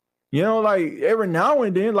playing? Like, every now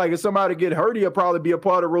and then, like, if somebody get hurt, he'll probably be a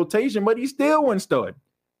part of rotation, but he still wouldn't start.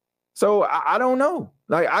 So I don't know.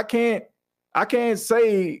 Like, I can't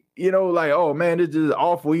say, like, oh man, this is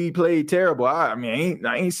awful. He played terrible. I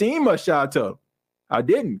ain't seen much Shy Tuttle. I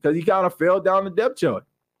didn't, because he kind of fell down the depth chart.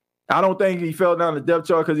 I don't think he fell down the depth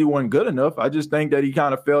chart because he wasn't good enough. I just think that he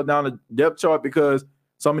kind of fell down the depth chart because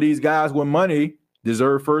some of these guys with money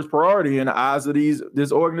deserve first priority in the eyes of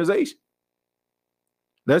this organization.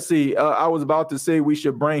 Let's see. I was about to say we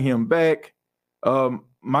should bring him back.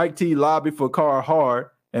 Mike T lobbied for Carr hard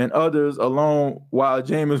and others alone while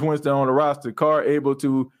Jameis Winston on the roster. Carr able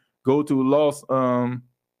to go to loss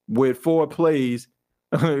with 4 plays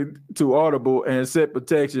to audible and set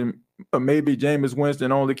protection. Maybe Jameis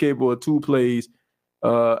Winston only capable of 2 plays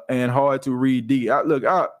and hard to read D.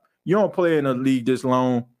 You don't play in a league this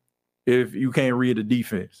long if you can't read the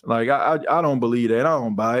defense. Like, I don't believe that. I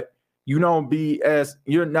don't buy it.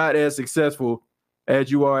 You're not as successful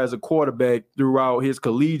as you are as a quarterback throughout his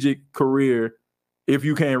collegiate career if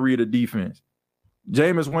you can't read a defense.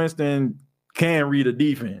 Jameis Winston can read a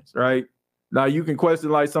defense, right? Now, you can question,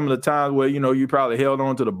 like, some of the times where, you probably held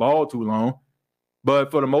on to the ball too long.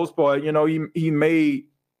 But for the most part, he made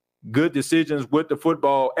good decisions with the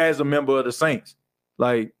football as a member of the Saints.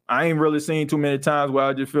 Like, I ain't really seen too many times where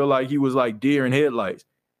I just feel like he was like deer in headlights.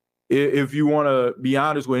 If you want to be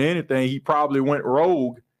honest with anything, he probably went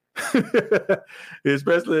rogue,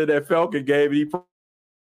 especially in that Falcon game. He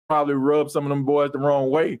probably rubbed some of them boys the wrong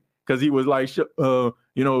way because he was like, shucking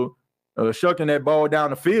that ball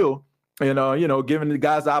down the field and, giving the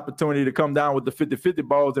guys the opportunity to come down with the 50-50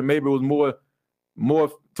 balls. And maybe it was more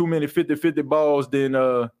too many 50-50 balls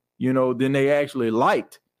than they actually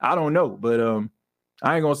liked. I don't know. But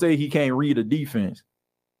I ain't going to say he can't read a defense.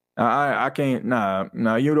 I can't.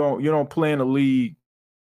 Nah. You don't play in the league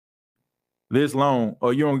this long,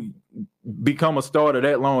 or you don't become a starter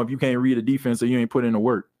that long if you can't read a defense or you ain't put in the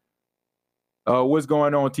work. What's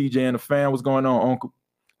going on, TJ and the fan? What's going on, Uncle?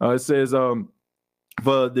 It says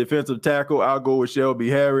for defensive tackle, I'll go with Shelby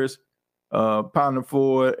Harris, Pounding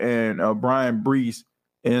Ford, and Brian Brees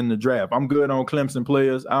in the draft. I'm good on Clemson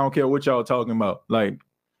players. I don't care what y'all talking about. Like,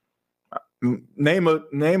 name a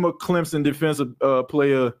Clemson defensive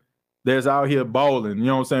player that's out here balling, you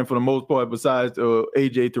know what I'm saying, for the most part, besides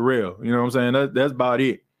AJ Terrell. You know what I'm saying? That's about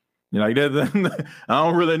it. Like, that, I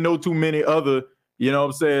don't really know too many other, you know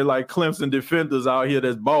what I'm saying, like Clemson defenders out here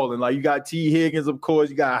that's balling. Like, you got T. Higgins, of course,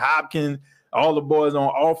 you got Hopkins, all the boys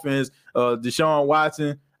on offense, Deshaun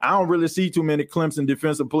Watson. I don't really see too many Clemson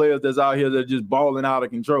defensive players that's out here that just balling out of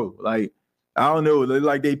control. Like, I don't know,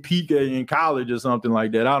 like they peak in college or something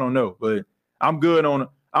like that. I don't know, but I'm good on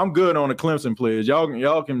the Clemson players.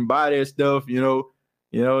 Y'all can buy that stuff,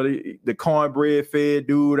 the cornbread fed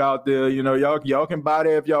dude out there, y'all can buy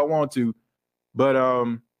that if y'all want to. But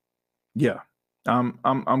yeah,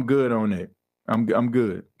 I'm good on that. I'm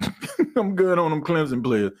good. I'm good on them Clemson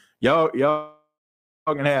players. Y'all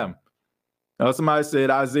can have them. Somebody said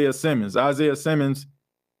Isaiah Simmons. Isaiah Simmons,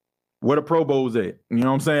 where the Pro Bowls at? You know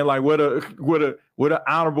what I'm saying? Like, where the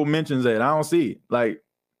honorable mentions at? I don't see it. Like,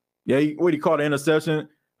 yeah, he caught an interception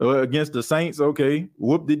against the Saints. Okay,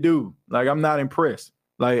 whoop de doo. Like, I'm not impressed.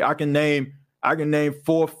 Like, I can name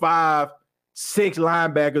 4, 5, 6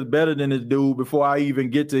 linebackers better than this dude before I even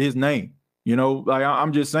get to his name. You know, like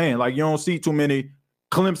I'm just saying, like, you don't see too many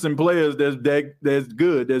Clemson players that's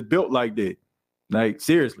good, that's built like that. Like,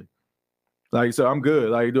 seriously. Like, so I'm good.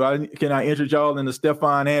 Like, can I interest y'all into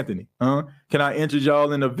Stephon Anthony? Can I interest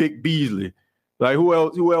y'all into Vic Beasley? Like, who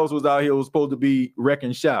else was out here who was supposed to be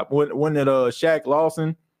wrecking shop? When did Shaq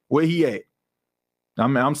Lawson, where he at?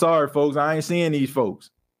 I'm sorry, folks. I ain't seeing these folks.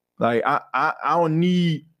 Like, I don't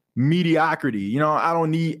need mediocrity. You know, I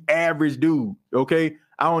don't need average dude. Okay.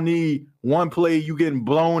 I don't need one play you getting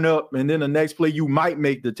blown up and then the next play you might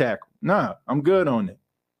make the tackle. Nah, I'm good on it.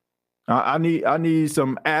 I need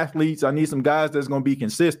some athletes. I need some guys that's going to be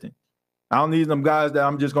consistent. I don't need some guys that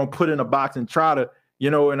I'm just going to put in a box and try to,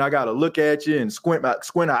 you know, and I got to look at you and squint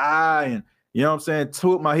an eye and, you know what I'm saying,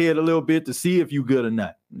 tilt my head a little bit to see if you good or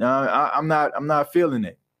not. No, I'm not feeling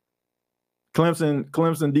it.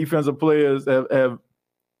 Clemson defensive players have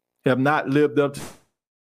not lived up to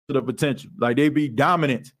the potential. Like, they be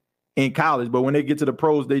dominant in college, but when they get to the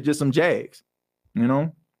pros, they just some jags, you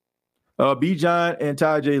know? Bijan and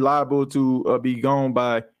Tajay liable to be gone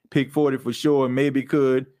by pick 40 for sure. Maybe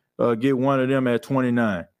could get one of them at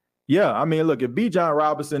 29. Yeah, I mean, look, if Bijan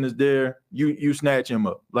Robinson is there, you snatch him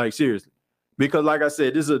up. Like, seriously. Because like I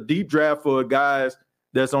said, this is a deep draft for guys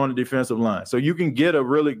that's on the defensive line. So you can get a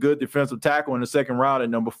really good defensive tackle in the second round at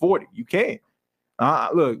number 40. You can.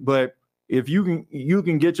 Look, but if you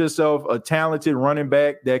can get yourself a talented running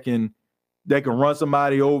back that can run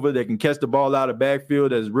somebody over, that can catch the ball out of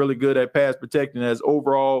backfield, that's really good at pass protecting, as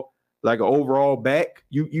overall, like an overall back,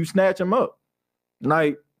 you snatch him up.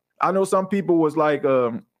 Like, I know some people was like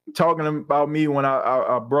talking about me when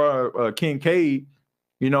I brought Kincaid,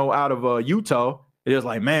 you know, out of Utah. It was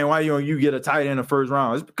like, man, why you get a tight end in the first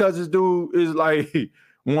round? It's because this dude is like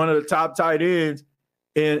one of the top tight ends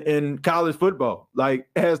in college football. Like,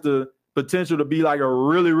 has the potential to be like a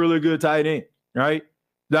really, really good tight end, right?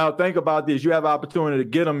 Now, think about this. You have an opportunity to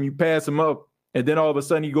get him, you pass him up, and then all of a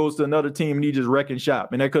sudden he goes to another team and he just wrecking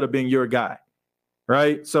shop, and that could have been your guy,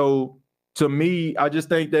 right? So, to me, I just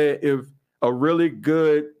think that if a really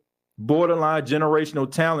good borderline generational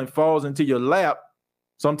talent falls into your lap,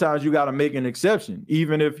 sometimes you got to make an exception,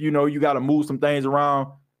 even if, you know, you got to move some things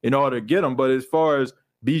around in order to get them. But as far as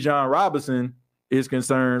Bijan Robinson is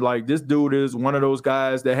concerned, like, this dude is one of those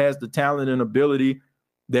guys that has the talent and ability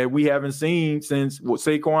that we haven't seen since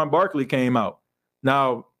Saquon Barkley came out.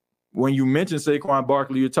 Now, when you mention Saquon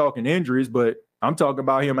Barkley, you're talking injuries, but I'm talking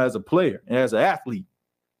about him as a player, as an athlete,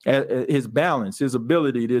 his balance, his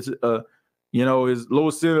ability, this, you know, his low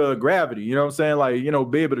center of gravity, you know what I'm saying? Like, you know,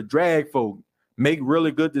 be able to drag folk, make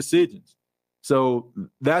really good decisions. So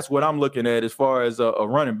that's what I'm looking at as far as a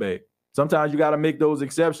running back. Sometimes you got to make those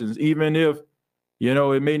exceptions, even if, you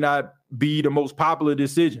know, it may not be the most popular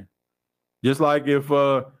decision. Just like if,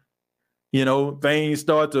 you know, things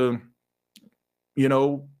start to, you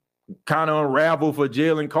know, kind of unravel for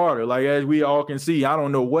Jalen Carter. Like, as we all can see, I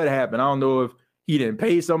don't know what happened. I don't know if he didn't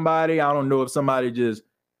pay somebody. I don't know if somebody just,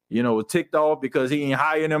 you know, ticked off because he ain't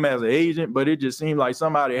hiring him as an agent, but it just seemed like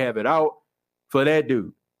somebody have it out for that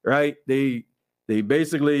dude, right? They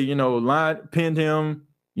basically, you know, pinned him,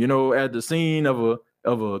 you know, at the scene of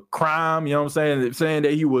a crime, you know what I'm saying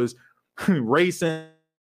that he was racing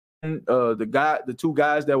the two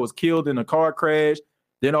guys that was killed in a car crash.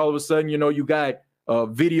 Then all of a sudden, you know, you got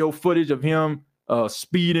video footage of him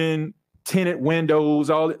speeding, tinted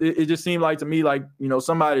windows. It just seemed like to me like, you know,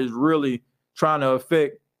 somebody's really trying to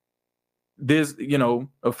affect this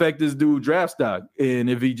dude draft stock. And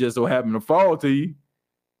if he just so happen to fall to you,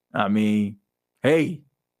 I mean, hey,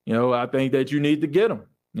 you know, I think that you need to get him,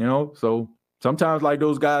 you know. So sometimes, like,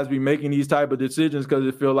 those guys be making these type of decisions because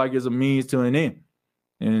it feel like it's a means to an end.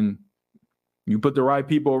 And you put the right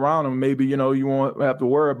people around them, maybe, you know, you won't have to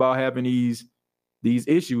worry about having these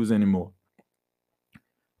issues anymore.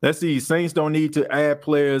 Let's see. Saints don't need to add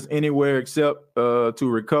players anywhere except to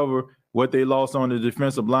recover what they lost on the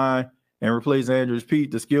defensive line and replace Andrews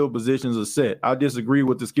Pete. The skill positions are set. I disagree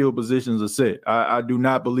with the skill positions are set. I do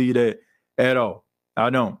not believe that at all.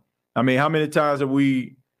 I don't. I mean, how many times have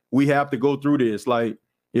we have to go through this? Like,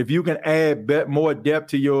 if you can add more depth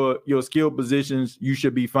to your skill positions, you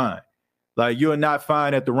should be fine. Like, you're not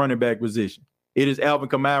fine at the running back position. It is Alvin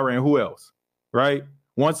Kamara and who else, right?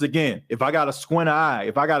 Once again, if I got to squint an eye,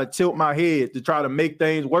 if I got to tilt my head to try to make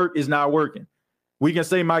things work, it's not working. we can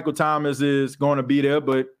say Michael Thomas is going to be there,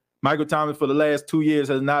 but Michael Thomas for the last 2 years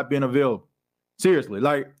has not been available. Seriously,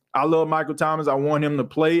 like, I love Michael Thomas. I want him to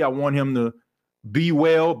play. I want him to be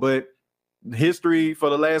well, but history for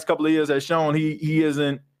the last couple of years has shown he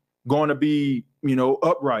isn't going to be,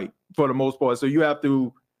 upright for the most part. So you have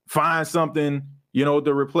to find something,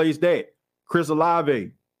 to replace that. Chris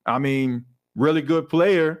Olave, I mean, really good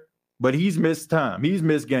player, but he's missed time. He's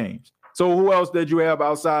missed games. So who else did you have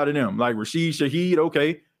outside of them? Like Rashid Shaheed,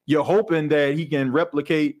 okay. You're hoping that he can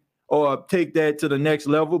replicate or take that to the next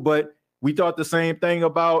level, but we thought the same thing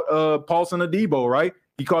about Paulson Adebo, right?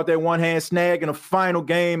 He caught that one-hand snag in a final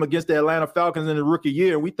game against the Atlanta Falcons in the rookie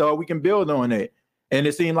year. We thought we can build on that. And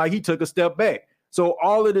it seemed like he took a step back. So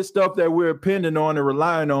all of this stuff that we're depending on and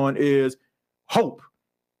relying on is hope.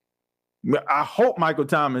 I hope Michael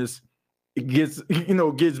Thomas gets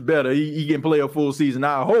better. He can play a full season.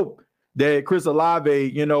 I hope that Chris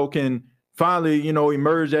Olave, can finally,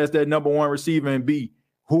 emerge as that number one receiver and be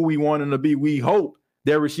who we want him to be. We hope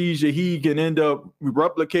that Rashid Shaheed can end up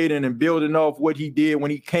replicating and building off what he did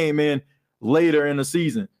when he came in later in the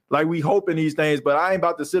season. Like, we hoping these things, but I ain't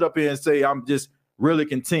about to sit up here and say I'm just really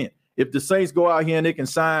content. If the Saints go out here and they can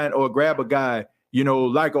sign or grab a guy,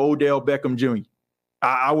 like Odell Beckham Jr.,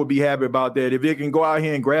 I would be happy about that. If they can go out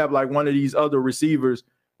here and grab like one of these other receivers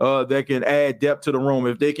that can add depth to the room,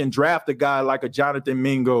 if they can draft a guy like a Jonathan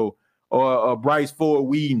Mingo or a Bryce Ford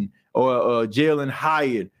Whedon or Jalen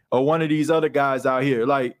Hyatt or one of these other guys out here,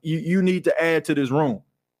 like you need to add to this room.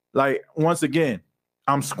 Like, once again,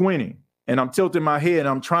 I'm squinting and I'm tilting my head and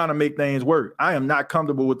I'm trying to make things work. I am not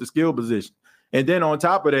comfortable with the skill position. And then on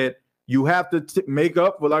top of that, you have to make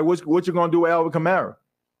up for like what you're going to do with Alvin Kamara.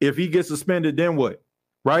 If he gets suspended, then what?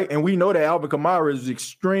 Right? And we know that Alvin Kamara is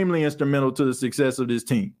extremely instrumental to the success of this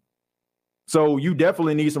team. So you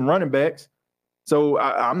definitely need some running backs. So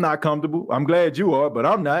I'm not comfortable. I'm glad you are, but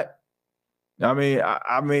I'm not. I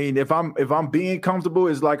mean, if I'm being comfortable,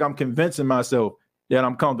 it's like I'm convincing myself that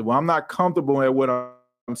I'm comfortable. I'm not comfortable at what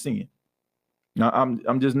I'm seeing. No,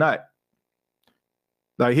 I'm just not.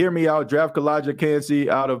 Like, hear me out. Draft Kalijah Kancey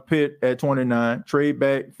out of Pitt at 29. Trade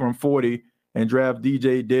back from 40 and draft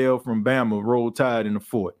DJ Dale from Bama. Roll Tide in the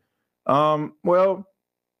fourth. Well,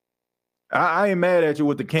 I ain't mad at you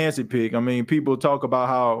with the Kancey pick. I mean, people talk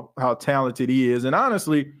about how talented he is, and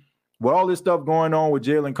honestly, with all this stuff going on with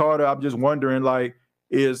Jalen Carter, I'm just wondering, like,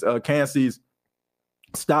 is Kancey's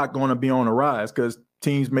stock going to be on the rise? Because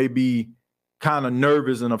teams may be kind of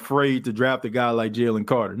nervous and afraid to draft a guy like Jalen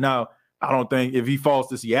Carter. Now, I don't think if he falls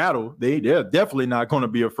to Seattle, they're definitely not going to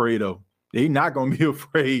be afraid of him. They're not going to be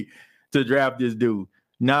afraid to draft this dude.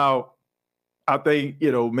 Now, I think,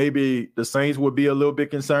 maybe the Saints would be a little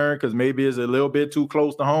bit concerned because maybe it's a little bit too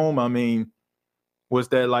close to home. I mean, what's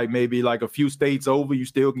that, like maybe like a few states over, you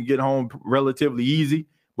still can get home relatively easy.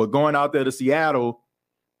 But going out there to Seattle,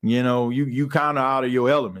 you kind of out of your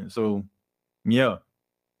element. So, yeah.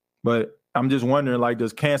 But I'm just wondering, like,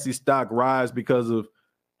 does Kancey stock rise because of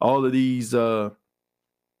all these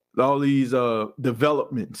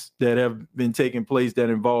developments that have been taking place that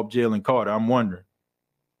involve Jalen Carter? I'm wondering.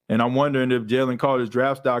 And I'm wondering if Jalen Carter's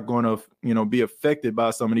draft stock going to, be affected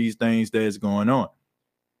by some of these things that's going on.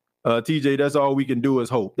 TJ, that's all we can do is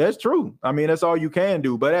hope. That's true. I mean, that's all you can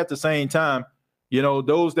do. But at the same time,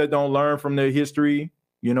 those that don't learn from their history,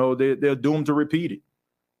 they're doomed to repeat it.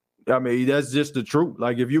 I mean, that's just the truth.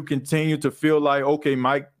 Like, if you continue to feel like, okay,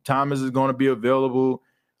 Mike Thomas is going to be available,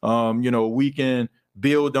 we can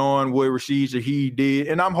build on what Rashid Shaheed did.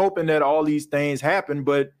 And I'm hoping that all these things happen,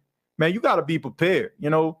 but man, you got to be prepared. You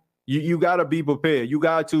got to be prepared. You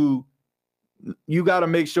got to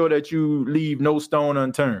make sure that you leave no stone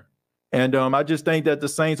unturned. And I just think that the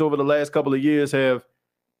Saints over the last couple of years have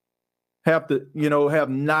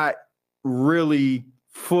not really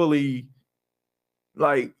fully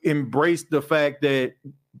like embraced the fact that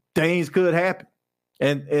things could happen.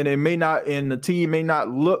 And it may not, and the team may not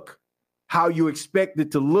look how you expect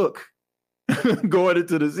it to look going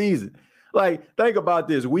into the season. Like, think about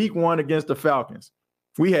this. Week 1 against the Falcons,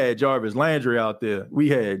 we had Jarvis Landry out there. We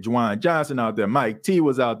had Juwan Johnson out there. Mike T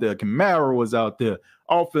was out there. Kamara was out there.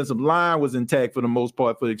 Offensive line was intact for the most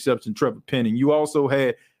part, for the exception of Trevor Penning. You also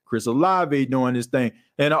had Chris Olave doing this thing.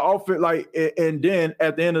 And and then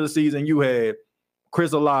at the end of the season, you had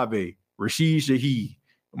Chris Olave, Rashid Shaheed,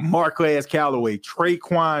 Marquez Callaway,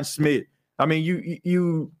 Traquan Smith. I mean,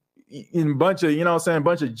 you in a bunch of,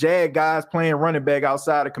 bunch of Jag guys playing running back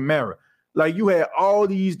outside of Kamara. Like, you had all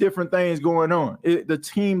these different things going on. The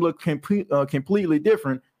team looked completely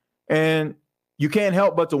different. And you can't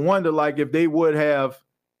help but to wonder, like, if they would have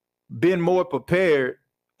been more prepared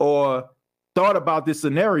or thought about this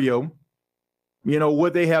scenario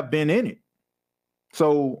would they have been in it?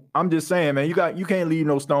 So I'm just saying, man, you can't leave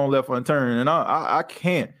no stone left unturned. And I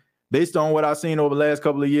can't, based on what I've seen over the last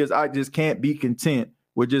couple of years, I just can't be content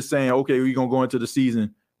with just saying, okay, we're going to go into the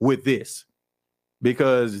season with this,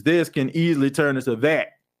 because this can easily turn into that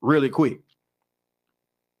really quick.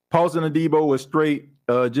 Paulson Adebo was straight,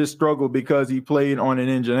 just struggled because he played on an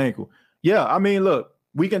injured ankle. Yeah, I mean, look,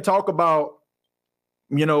 we can talk about,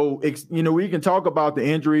 we can talk about the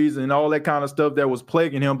injuries and all that kind of stuff that was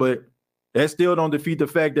plaguing him, but that still don't defeat the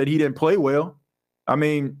fact that he didn't play well. I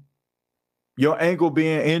mean, your ankle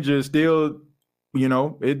being injured still,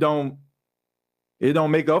 it don't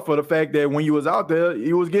make up for the fact that when you was out there,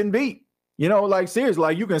 you was getting beat. Like seriously,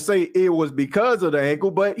 like you can say it was because of the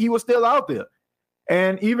ankle, but he was still out there.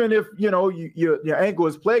 And even if your ankle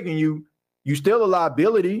is plaguing you, you still a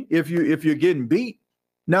liability if you're getting beat.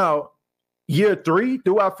 Now, year 3,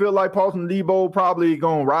 do I feel like Paulson Adebo probably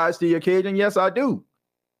gonna rise to the occasion? Yes, I do.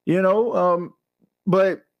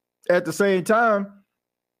 But at the same time,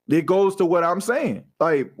 it goes to what I'm saying.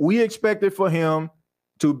 Like, we expected for him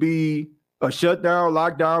to be a shutdown,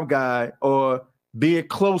 lockdown guy, or being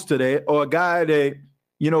close to that, or a guy that,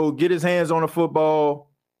 get his hands on the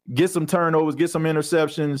football, get some turnovers, get some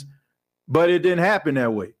interceptions, but it didn't happen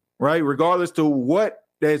that way, right? Regardless to what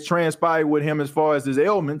that's transpired with him as far as his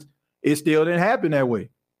ailments, it still didn't happen that way.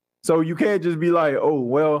 So you can't just be like, oh,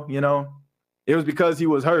 well, it was because he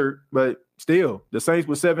was hurt, but still, the Saints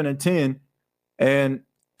were 7-10, and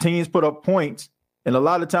teams put up points. And a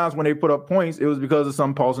lot of times when they put up points, it was because of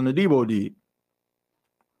something Paulson Adebo did.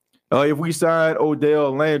 If we sign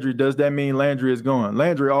Odell Landry, does that mean Landry is gone?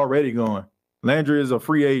 Landry already gone. Landry is a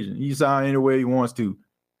free agent. He signed anywhere he wants to.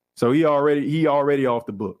 So he already off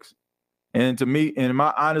the books. And to me, in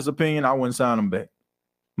my honest opinion, I wouldn't sign him back.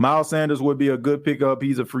 Miles Sanders would be a good pickup.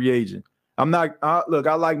 He's a free agent. I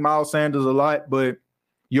like Miles Sanders a lot, but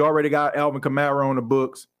you already got Alvin Kamara on the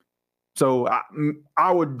books. So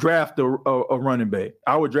I would draft a running back.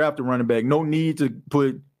 I would draft a running back. No need to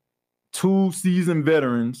put 2 seasoned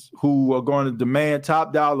veterans who are going to demand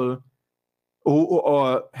top dollar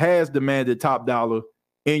or has demanded top dollar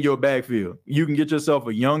in your backfield. You can get yourself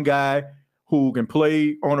a young guy who can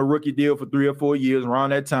play on a rookie deal for 3 or 4 years around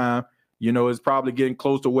that time. It's probably getting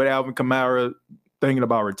close to what Alvin Kamara thinking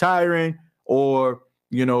about retiring or,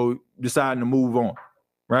 deciding to move on,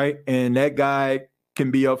 right? And that guy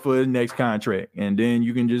can be up for his next contract. And then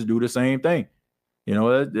you can just do the same thing.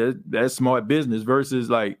 That's smart business versus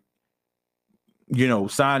like,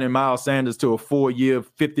 signing Miles Sanders to a 4-year,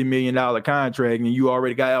 $50 million contract, and you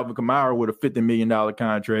already got Alvin Kamara with a $50 million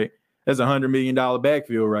contract. That's a $100 million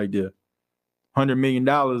backfield right there. $100 million,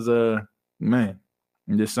 man,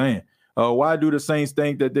 I'm just saying. Why do the Saints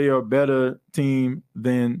think that they are a better team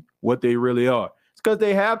than what they really are? It's because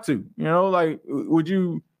they have to. Like, would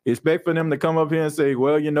you expect for them to come up here and say,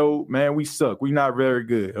 well, man, we suck. We're not very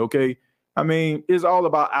good, okay? I mean, it's all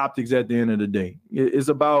about optics at the end of the day. It's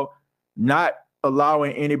about not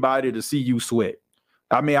allowing anybody to see you sweat.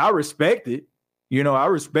 I mean, I respect it. I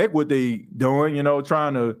respect what they doing,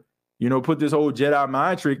 trying to, put this whole Jedi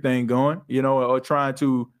mind trick thing going, or trying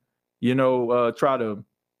to, try to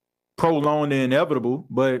prolong the inevitable.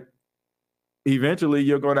 But eventually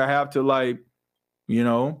you're going to have to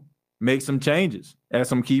make some changes at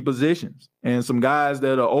some key positions. And some guys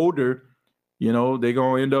that are older, they're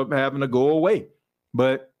going to end up having to go away.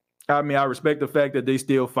 But I mean, I respect the fact that they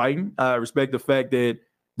still fighting. I respect the fact that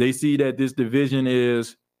they see that this division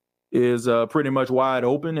is pretty much wide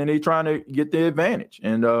open, and they trying to get the advantage.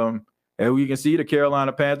 And we can see the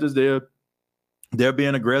Carolina Panthers, they're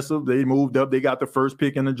being aggressive. They moved up. They got the first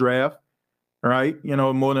pick in the draft, right?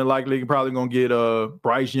 More than likely, they're probably going to get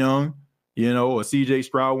Bryce Young, or C.J.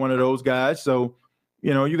 Stroud, one of those guys. So,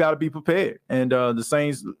 you got to be prepared. And the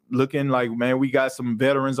Saints looking like, man, we got some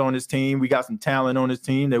veterans on this team. We got some talent on this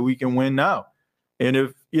team that we can win now. And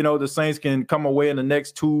if, the Saints can come away in the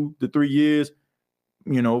next 2 to 3 years,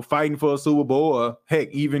 fighting for a Super Bowl or, heck,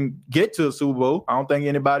 even get to a Super Bowl, I don't think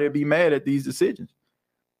anybody will be mad at these decisions.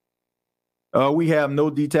 We have no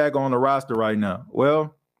D-tackle on the roster right now.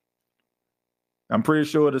 Well, I'm pretty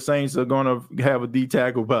sure the Saints are going to have a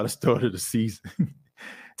D-tackle by the start of the season.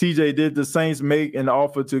 TJ, did the Saints make an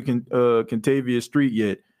offer to Kentavious Street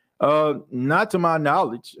yet? Not to my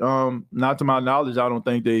knowledge. Not to my knowledge, I don't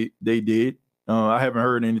think they did. I haven't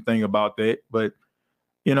heard anything about that. But,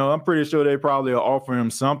 I'm pretty sure they probably are offering him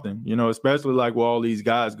something, especially like where all these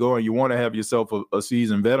guys going. You want to have yourself a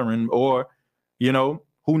seasoned veteran or,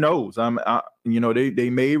 who knows? They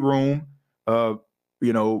made room,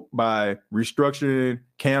 by restructuring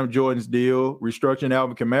Cam Jordan's deal, restructuring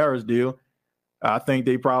Alvin Kamara's deal. I think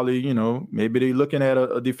they probably, maybe they looking at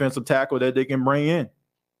a defensive tackle that they can bring in,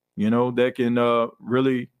 that can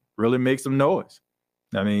really, really make some noise.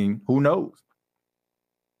 I mean, who knows?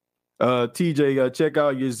 TJ, check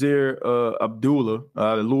out Yazir Abdullah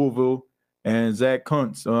out of Louisville and Zach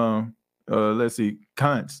Kuntz. Let's see,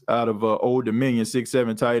 Kuntz out of Old Dominion,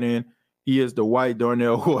 6'7" tight end. He is the white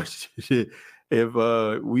Darnell Washington.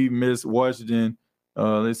 If we miss Washington,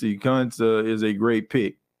 let's see, Kuntz is a great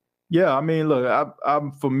pick. Yeah, I mean, look,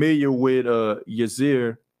 I'm familiar with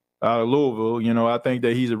Yazir out of Louisville. I think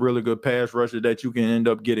that he's a really good pass rusher that you can end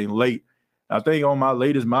up getting late. I think on my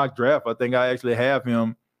latest mock draft, I think I actually have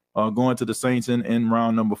him going to the Saints in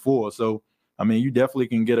round number 4. So, I mean, you definitely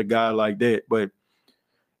can get a guy like that. But,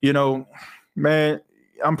 man,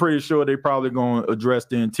 I'm pretty sure they're probably going to address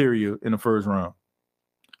the interior in the first round.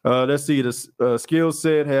 Let's see. The skill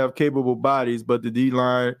set have capable bodies, but the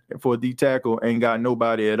D-line for D tackle ain't got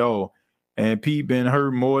nobody at all. And Pete been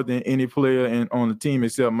hurt more than any player on the team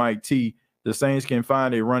except Mike T. The Saints can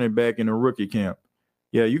find a running back in the rookie camp.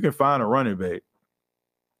 Yeah, you can find a running back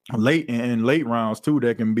late rounds too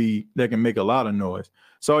that can make a lot of noise.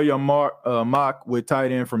 Saw your mock with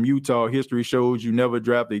tight end from Utah. History shows you never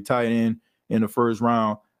draft a tight end in the first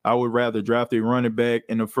round. I would rather draft a running back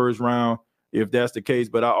in the first round if that's the case,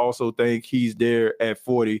 but I also think he's there at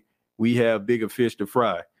 40. We have bigger fish to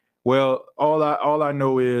fry. Well, all I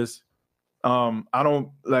know is I don't,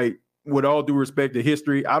 like, with all due respect to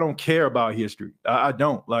history, I don't care about history. I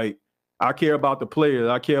don't. Like, I care about the players.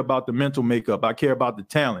 I care about the mental makeup. I care about the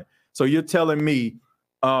talent. So you're telling me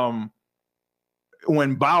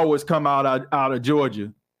when Bowers come out of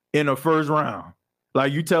Georgia in the first round,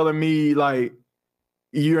 like, you telling me, like,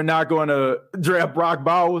 you're not going to draft Brock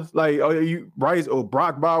Bowers? Like, are you Bryce or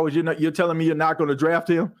Brock Bowers? You're telling me you're not going to draft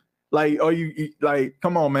him? Like, are you like,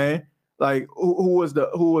 come on, man? Like, who was the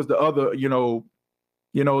other,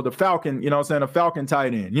 the Falcon, the Falcon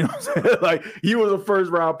tight end, like, he was a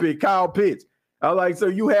first round pick, Kyle Pitts. I like, so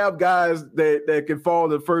you have guys that can fall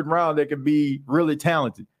to the first round that can be really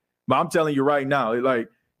talented. But I'm telling you right now, like,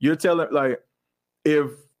 you're telling, like,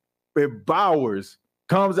 if Bowers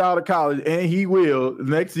comes out of college, and he will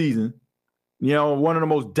next season, one of the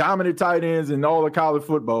most dominant tight ends in all of college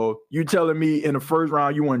football, you telling me in the first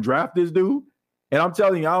round you want to draft this dude? And I'm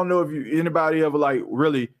telling you, I don't know if anybody ever, like,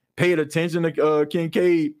 really paid attention to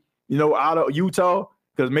Kincaid, out of Utah,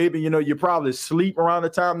 because maybe, you probably sleep around the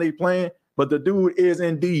time they playing, but the dude is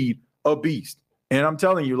indeed a beast. And I'm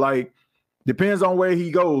telling you, like, depends on where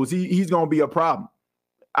he goes, he's going to be a problem.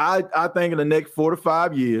 I think in the next 4 to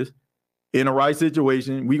 5 years, in the right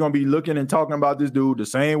situation, we're going to be looking and talking about this dude the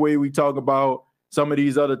same way we talk about some of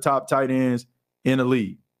these other top tight ends in the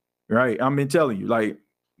league, right? I've been telling you, like,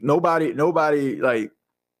 nobody, like,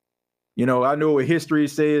 I know what history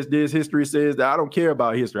says this, history says that. I don't care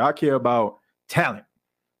about history. I care about talent,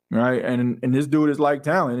 right? And this dude is like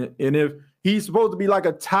talent. And if he's supposed to be like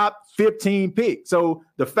a top 15 pick, so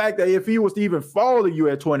the fact that if he was to even fall to you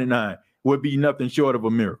at 29 would be nothing short of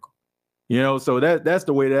a miracle. So that's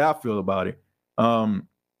the way that I feel about it.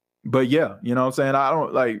 But yeah, what I'm saying? I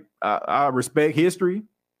don't, like, I respect history,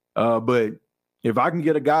 but if I can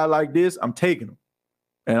get a guy like this, I'm taking him.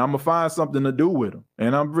 And I'm going to find something to do with him.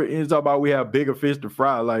 And it's talking about we have bigger fish to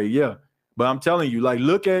fry. Like, yeah. But I'm telling you, like,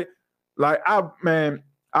 look at, like,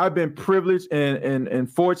 I've been privileged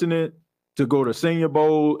and fortunate to go to Senior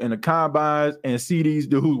Bowl and the combines and see these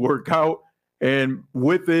dudes work out. And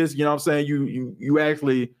with this, what I'm saying, you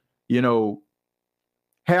actually,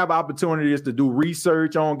 have opportunities to do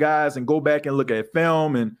research on guys and go back and look at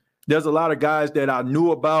film. And there's a lot of guys that I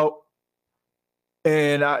knew about,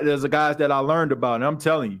 and there's a guys that I learned about. And I'm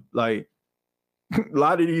telling you, like, a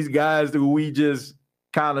lot of these guys that we just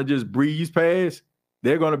kind of just breeze past,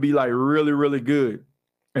 they're going to be, like, really, really good.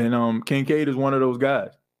 And Kincaid is one of those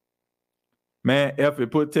guys. Man,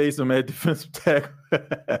 put Taysom at defensive tackle.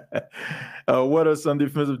 What are some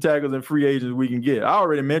defensive tackles and free agents we can get? I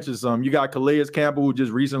already mentioned some. You got Calais Campbell, who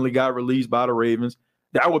just recently got released by the Ravens.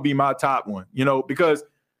 That would be my top one, because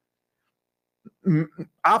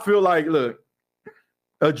I feel like, look,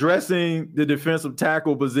 addressing the defensive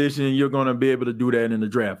tackle position, you're going to be able to do that in the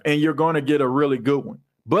draft, and you're going to get a really good one.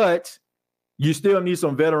 But you still need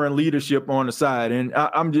some veteran leadership on the side. And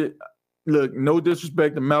I'm just, look, no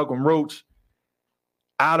disrespect to Malcolm Roach,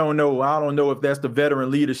 I don't know if that's the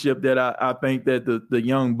veteran leadership that I think that the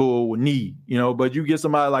young bull would need, but you get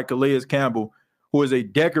somebody like Calais Campbell, who is a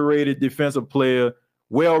decorated defensive player,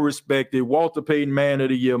 well-respected, Walter Payton Man of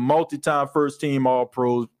the Year, multi-time first-team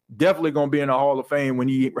All-Pros, definitely going to be in the Hall of Fame when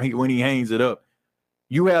he hangs it up.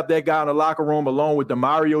 You have that guy in the locker room along with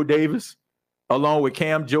Demario Davis, along with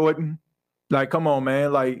Cam Jordan, Like, come on,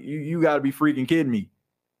 man. Like, you got to be freaking kidding me.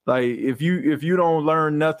 Like, if you don't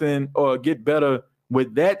learn nothing or get better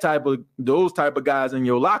with those type of guys in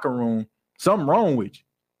your locker room, something wrong with you.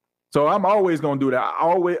 So I'm always gonna do that.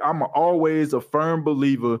 I'm always a firm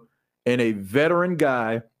believer in a veteran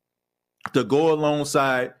guy to go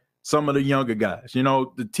alongside some of the younger guys,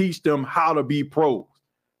 to teach them how to be pros,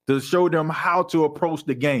 to show them how to approach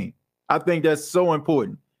the game. I think that's so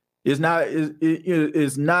important. It's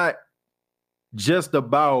not just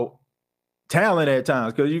about talent at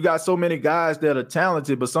times, because you got so many guys that are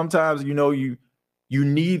talented, but sometimes, you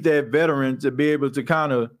need that veteran to be able to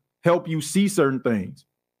kind of help you see certain things,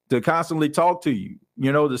 to constantly talk to you,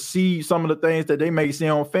 to see some of the things that they may see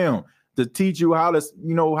on film, to teach you how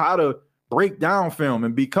to break down film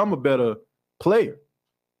and become a better player.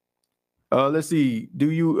 Let's see.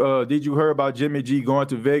 Did you hear about Jimmy G going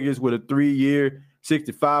to Vegas with a 3-year,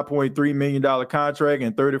 $65.3 million contract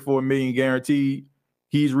and $34 million guaranteed?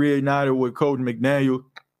 He's reunited with Coach McDaniel,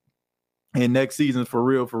 and next season's for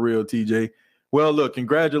real, TJ. Well, look,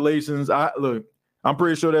 congratulations. I'm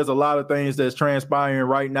pretty sure there's a lot of things that's transpiring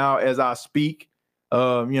right now as I speak.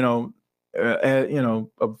 Especially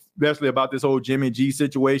about this whole Jimmy G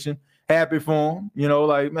situation. Happy for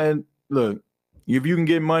him. Man, look, if you can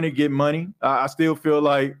get money, get money. I still feel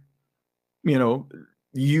like,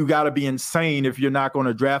 you got to be insane if you're not going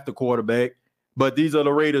to draft a quarterback. But these are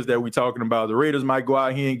the Raiders that we're talking about. The Raiders might go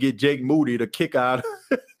out here and get Jake Moody to kick out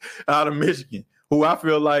of Michigan, who I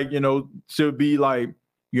feel like, should be like,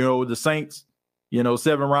 the Saints,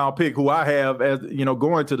 7th-round pick, who I have as,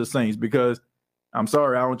 going to the Saints, because I'm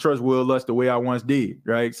sorry, I don't trust Will Lutz the way I once did,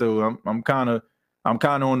 right? So I'm kind of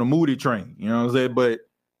on the Moody train, you know what I'm saying? But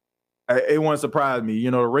it won't surprise me.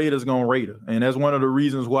 The Raiders going to Raider. And that's one of the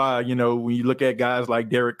reasons why, when you look at guys like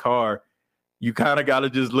Derek Carr, you kind of got to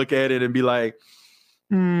just look at it and be like,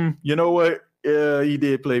 you know what? He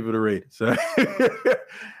did play for the Raiders.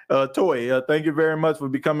 Toy, thank you very much for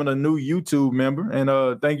becoming a new YouTube member.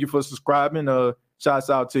 And thank you for subscribing.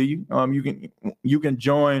 Shouts out to you. You can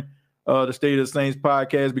join the State of the Saints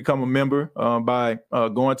podcast, become a member by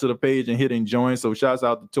going to the page and hitting join. So shouts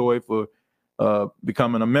out to Toy for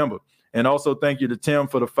becoming a member. And also thank you to Tim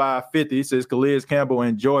for the $5.50. He says, Calais Campbell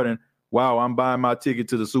and Jordan, wow, I'm buying my ticket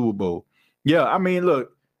to the Super Bowl. Yeah, I mean,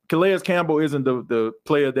 look, Calais Campbell isn't the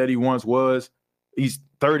player that he once was. He's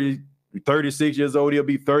 36 years old. He'll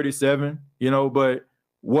be 37, but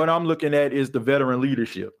what I'm looking at is the veteran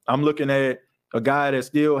leadership. I'm looking at a guy that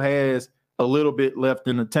still has a little bit left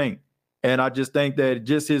in the tank. And I just think that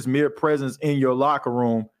just his mere presence in your locker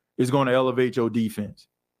room is going to elevate your defense,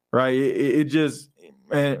 right? It's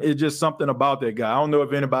just something about that guy. I don't know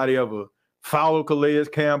if anybody ever followed Calais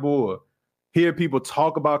Campbell or hear people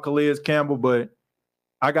talk about Calais Campbell, but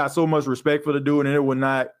I got so much respect for the dude, and it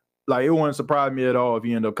wouldn't surprise me at all if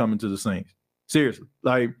he ended up coming to the Saints. Seriously.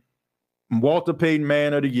 Like, Walter Payton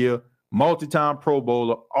Man of the Year, multi-time Pro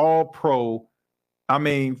Bowler, all pro. I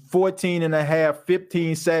mean, 14 and a half,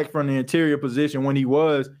 15 sacks from the interior position when he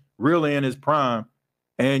was really in his prime.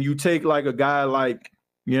 And you take like a guy like,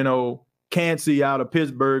 Cansey out of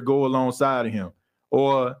Pittsburgh, go alongside of him.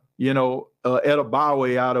 Or,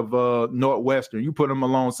 Edebawe out of Northwestern. You put him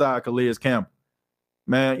alongside Calais Campbell.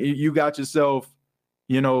 Man, you got yourself,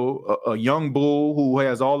 a young bull who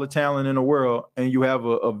has all the talent in the world, and you have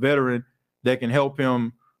a veteran that can help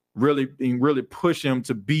him really push him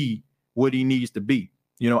to be what he needs to be.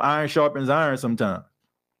 Iron sharpens iron sometimes.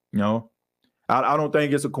 I don't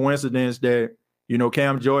think it's a coincidence that,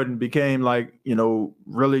 Cam Jordan became like,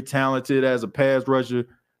 really talented as a pass rusher,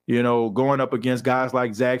 going up against guys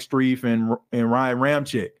like Zach Strief and Ryan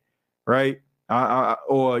Ramczyk, right?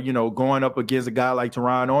 Or going up against a guy like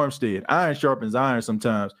Teron Armstead. Iron sharpens iron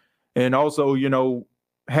sometimes. And also,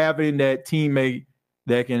 having that teammate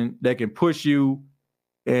that can push you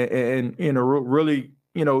and really,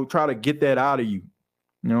 try to get that out of you.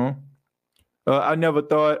 I never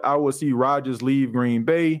thought I would see Rodgers leave Green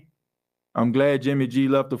Bay. I'm glad Jimmy G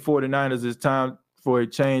left the 49ers. It's time for a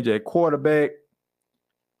change at quarterback.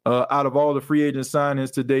 Out of all the free agent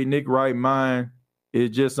signings today, Nick Wright, mine is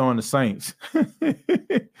just on the Saints.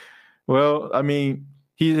 Well, I mean,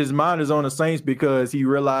 his mind is on the Saints because he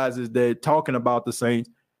realizes that talking about the Saints,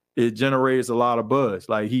 it generates a lot of buzz.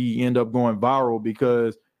 Like, he ended up going viral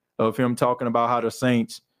because of him talking about how the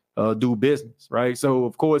Saints do business, right? So,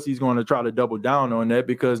 of course, he's going to try to double down on that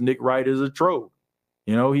because Nick Wright is a troll.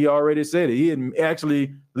 He already said it. He had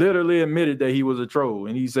actually literally admitted that he was a troll,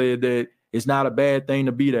 and he said that it's not a bad thing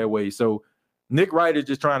to be that way. So Nick Wright is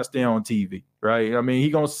just trying to stay on TV, right? I mean,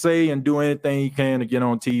 he's going to say and do anything he can to get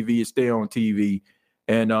on TV and stay on TV.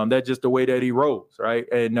 And that's just the way that he rolls, right?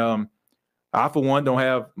 And I, for one, don't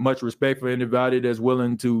have much respect for anybody that's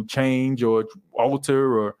willing to change or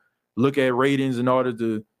alter or look at ratings in order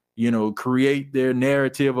to, create their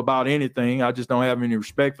narrative about anything. I just don't have any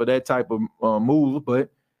respect for that type of move,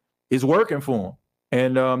 but it's working for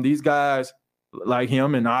him. And these guys like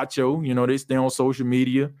him and Acho, they stay on social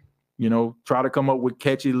media, try to come up with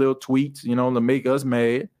catchy little tweets, to make us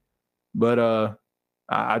mad. But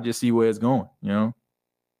I just see where it's going, I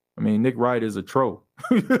mean, Nick Wright is a troll.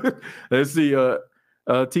 Let's see.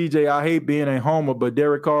 TJ, I hate being a homer, but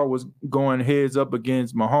Derek Carr was going heads up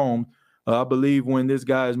against Mahomes. I believe when this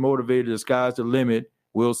guy is motivated, the sky's the limit.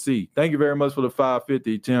 We'll see. Thank you very much for the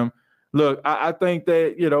 550, Tim. Look, I think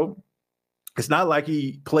that, it's not like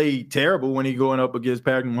he played terrible when he going up against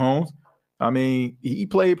Patrick Mahomes. I mean, he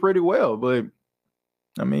played pretty well, but,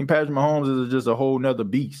 I mean, Patrick Mahomes is just a whole nother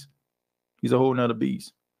beast. He's a whole nother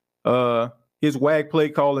beast. His whack play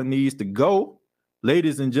calling needs to go.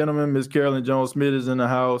 Ladies and gentlemen, Miss Carolyn Jones-Smith is in the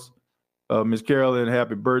house. Miss Carolyn,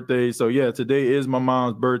 happy birthday. So, yeah, today is my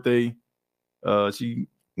mom's birthday.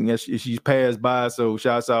 She's passed by, so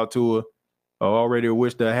shouts out to her. I already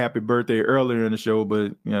wished her a happy birthday earlier in the show,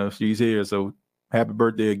 but, she's here. So, happy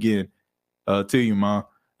birthday again to you, Mom.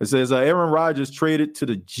 It says Aaron Rodgers traded to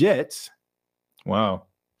the Jets. Wow.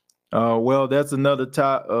 Well, that's another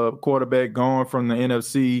top quarterback gone from the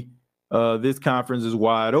NFC. This conference is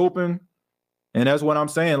wide open. And that's what I'm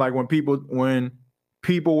saying. Like when people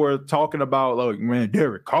were talking about, like, man,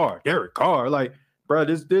 Derek Carr, like, bro,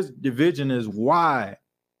 this division is wide,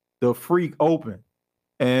 the freak open.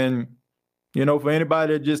 And, for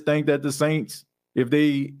anybody that just think that the Saints, if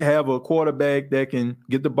they have a quarterback that can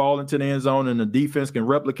get the ball into the end zone and the defense can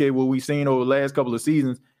replicate what we've seen over the last couple of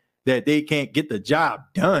seasons, that they can't get the job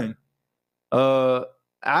done, I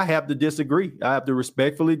have to disagree. I have to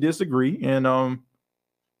respectfully disagree. And,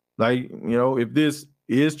 if this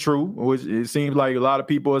is true, which it seems like a lot of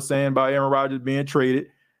people are saying about Aaron Rodgers being traded,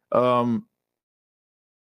 that's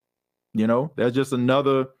just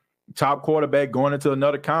another top quarterback going into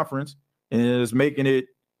another conference, and it's making it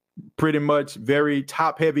pretty much very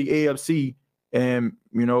top-heavy AFC and,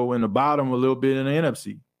 in the bottom a little bit in the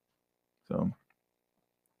NFC. So,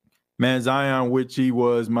 man, Zion, which he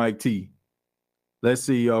was Mike T. Let's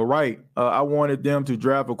see. Right. I wanted them to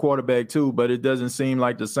draft a quarterback too, but it doesn't seem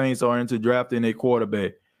like the Saints are into drafting a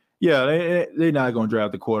quarterback. Yeah, they're not going to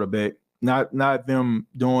draft a quarterback. Not them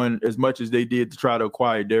doing as much as they did to try to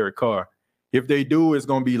acquire Derek Carr. If they do, it's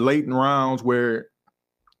going to be late in rounds where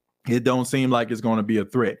it don't seem like it's going to be a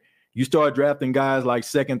threat. You start drafting guys like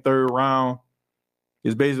second, third round,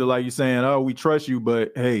 it's basically like you're saying, oh, we trust you,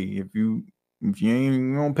 but hey, if you ain't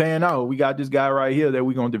going to pan out, we got this guy right here that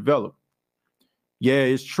we're going to develop. Yeah,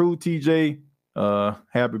 it's true, TJ.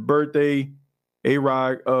 Happy birthday.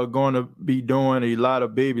 A-Rod going to be doing a lot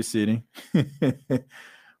of babysitting.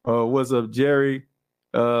 What's up, Jerry?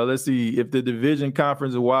 Let's see. If the division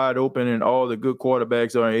conference is wide open and all the good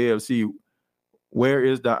quarterbacks are in AFC, where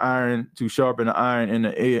is the iron to sharpen the iron in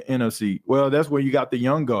the NFC? Well, that's where you got the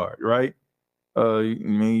young guard, right?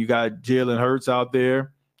 You got Jalen Hurts out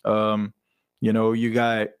there. You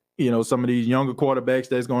got, some of these younger quarterbacks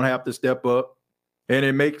that's going to have to step up. And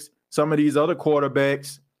it makes some of these other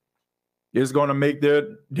quarterbacks, it's going to make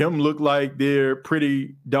them look like they're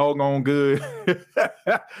pretty doggone good.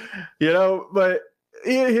 But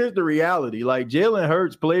here's the reality. Like Jalen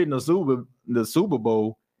Hurts played in the Super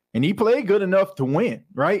Bowl, and he played good enough to win,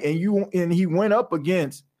 right? And he went up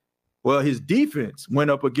against, his defense went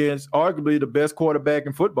up against arguably the best quarterback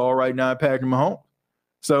in football right now, Patrick Mahomes.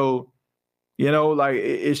 So,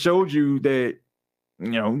 it showed you that,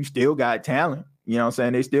 you still got talent. You know what I'm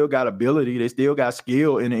saying? They still got ability. They still got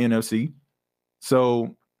skill in the NFC.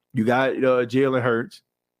 So you got Jalen Hurts.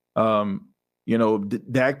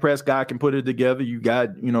 Dak Prescott can put it together. You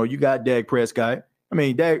got Dak Prescott. I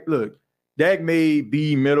mean, Dak may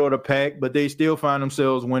be middle of the pack, but they still find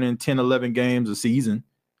themselves winning 10, 11 games a season.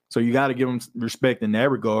 So you got to give them respect in that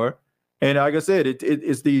regard. And like I said,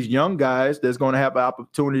 it's these young guys that's going to have an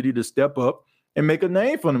opportunity to step up and make a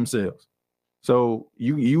name for themselves. So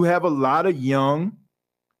you have a lot of young,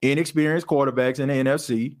 inexperienced quarterbacks in the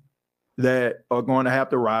NFC that are going to have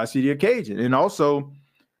to rise to the occasion. And also,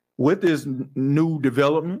 with this new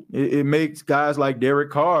development, it makes guys like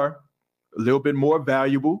Derek Carr a little bit more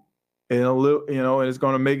valuable, and and it's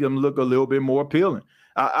going to make them look a little bit more appealing.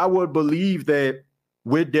 I would believe that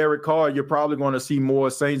with Derek Carr, you're probably going to see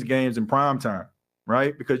more Saints games in prime time,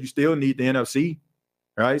 right? Because you still need the NFC,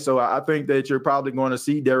 right? So I think that you're probably going to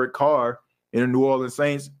see Derek Carr in the New Orleans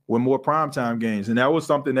Saints with more primetime games. And that was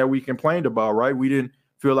something that we complained about, right? We didn't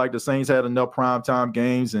feel like the Saints had enough primetime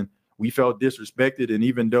games, and we felt disrespected. And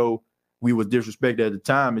even though we was disrespected at the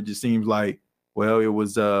time. It just seems like, well, it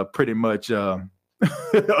was pretty much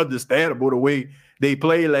understandable the way they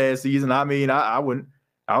played last season. I mean, I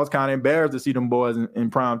was kind of embarrassed to see them boys in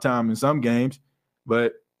prime time in some games,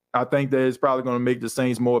 but I think that it's probably going to make the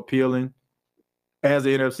Saints more appealing as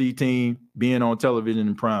an NFC team being on television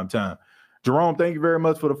in prime time. Jerome, thank you very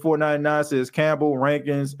much for the $4.99. Says Campbell,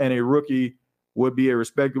 Rankins, and a rookie would be a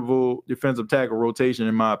respectable defensive tackle rotation,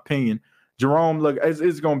 in my opinion. Jerome, look,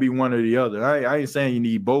 it's going to be one or the other. I ain't saying you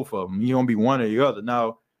need both of them. You're going to be one or the other.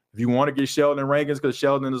 Now, if you want to get Sheldon Rankins because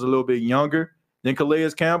Sheldon is a little bit younger than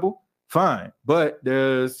Calais Campbell, fine. But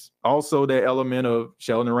there's also that element of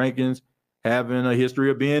Sheldon Rankins having a history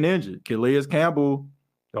of being injured. Calais Campbell,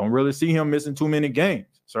 don't really see him missing too many games.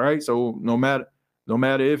 All right. So no matter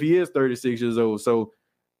if he is 36 years old. So,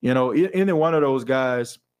 any one of those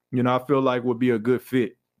guys, I feel like would be a good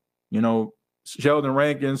fit. Sheldon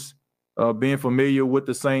Rankins being familiar with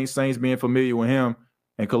the Saints being familiar with him,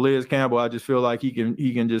 and Calais Campbell, I just feel like he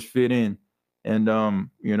can just fit in and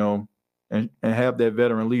and have that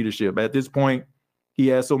veteran leadership. At this point, he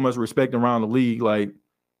has so much respect around the league. Like,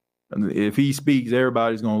 if he speaks,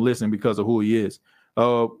 everybody's going to listen because of who he is.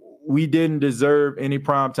 We didn't deserve any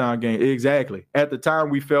primetime game. Exactly. At the time,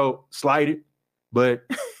 we felt slighted, but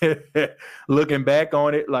looking back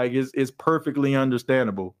on it, like it's perfectly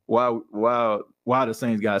understandable why the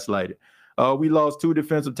Saints got slighted. We lost 2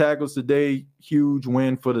 defensive tackles today. Huge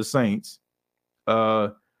win for the Saints.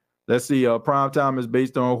 Let's see. Primetime is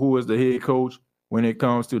based on who is the head coach when it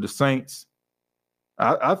comes to the Saints.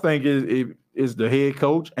 I think it is the head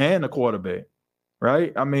coach and the quarterback,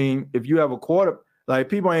 right? I mean, if you have a like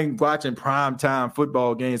people ain't watching primetime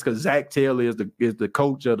football games because Zach Taylor is the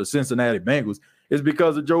coach of the Cincinnati Bengals. It's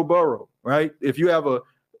because of Joe Burrow, right? If you have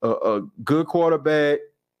a good quarterback,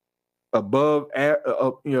 above,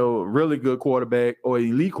 really good quarterback or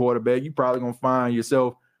elite quarterback, you probably gonna find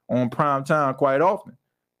yourself on prime time quite often.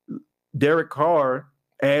 Derek Carr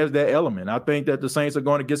adds that element. I think that the Saints are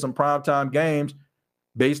going to get some primetime games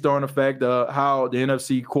based on the fact of how the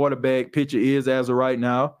NFC quarterback picture is as of right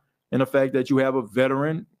now, and the fact that you have a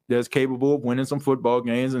veteran that's capable of winning some football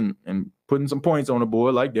games and putting some points on the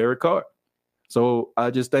board like Derek Carr. So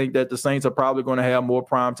I just think that the Saints are probably going to have more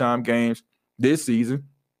primetime games this season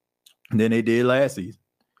than they did last season.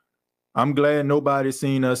 I'm glad nobody's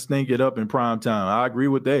seen us stink it up in primetime. I agree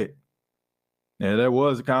with that. Yeah, that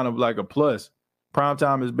was kind of like a plus.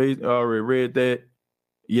 Primetime is based, already read that.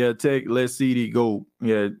 Yeah, Tech, let CD go.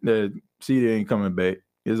 Yeah, CD ain't coming back.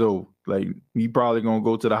 It's over. Like, he probably going to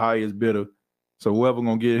go to the highest bidder. So whoever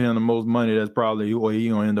going to get him the most money, that's probably where he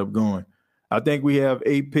going to end up going. I think we have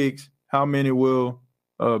 8 picks. How many will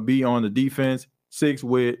be on the defense? 6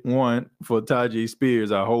 with 1 for Tyjae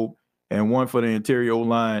Spears, I hope, and 1 for the interior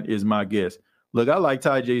line is my guess. Look, I like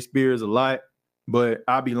Tyjae Spears a lot, but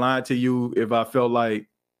I'd be lying to you if I felt like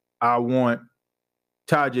I want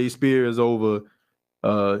Tyjae Spears over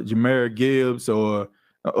Jahmyr Gibbs or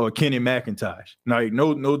Kenny McIntosh. Like,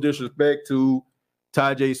 no disrespect to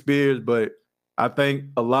Tyjae Spears, but I think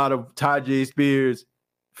a lot of Tyjae Spears,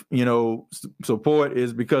 support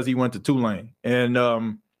is because he went to Tulane. And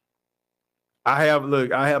I have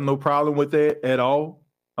no problem with that at all.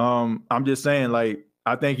 I'm just saying, like,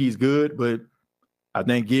 I think he's good, but I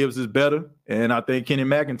think Gibbs is better, and I think Kenny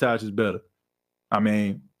McIntosh is better. I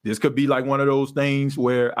mean, this could be like one of those things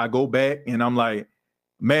where I go back and I'm like,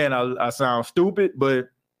 man, I sound stupid, but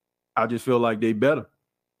I just feel like they better.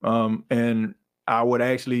 And I would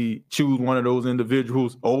actually choose one of those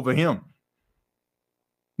individuals over him.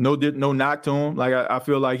 No knock to him. Like, I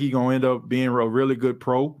feel like he's gonna end up being a really good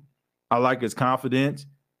pro. I like his confidence.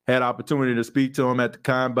 Had opportunity to speak to him at the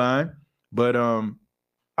combine, but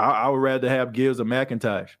I would rather have Gibbs or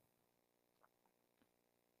McIntosh.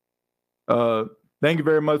 Thank you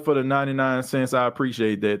very much for the 99 cents. I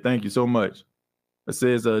appreciate that. Thank you so much. It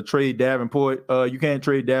says trade Davenport. You can't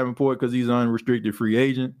trade Davenport because he's an unrestricted free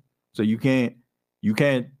agent. So you can't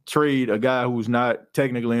trade a guy who's not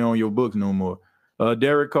technically on your books no more.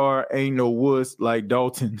 Derek Carr ain't no wuss like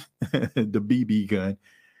Dalton, the BB gun.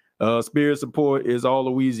 Spears support is all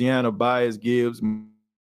Louisiana. Bias Gibbs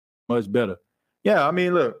much better. Yeah, I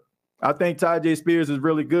mean, look, I think Tyjae Spears is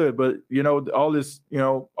really good, but all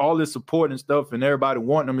this support and stuff and everybody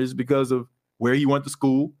wanting him is because of where he went to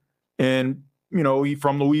school and he's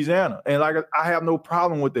from Louisiana. And like, I have no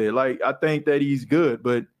problem with that. Like, I think that he's good,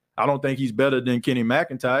 but I don't think he's better than Kenny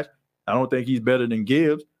McIntosh. I don't think he's better than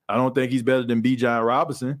Gibbs. I don't think he's better than Bijan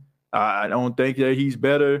Robinson. I don't think that he's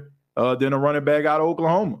better than a running back out of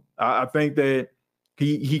Oklahoma. I think that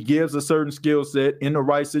he gives a certain skill set in the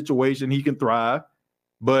right situation. He can thrive,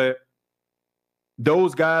 but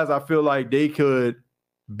those guys, I feel like they could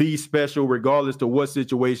be special regardless to what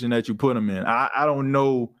situation that you put them in. I don't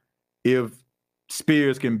know if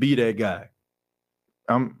Spears can be that guy.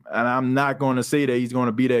 I'm not going to say that he's going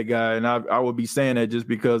to be that guy, and I would be saying that just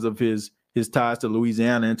because of his ties to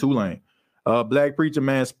Louisiana and Tulane. Black Preacher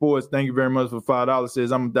Man Sports, thank you very much for $5.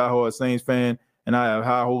 Says, I'm a diehard Saints fan, and I have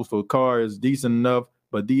high hopes for Carr is decent enough,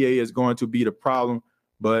 but DA is going to be the problem,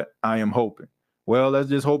 but I am hoping. Well, let's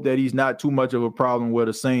just hope that he's not too much of a problem where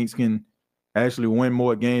the Saints can actually win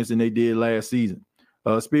more games than they did last season.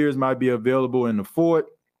 Spears might be available in the fourth.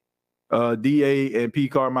 DA and P.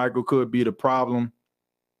 Carmichael could be the problem.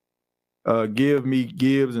 Give me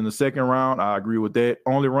Gibbs in the second round. I agree with that.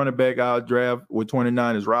 Only running back I'll draft with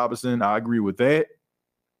 29 is Robinson. I agree with that.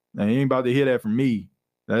 Now, you ain't about to hear that from me.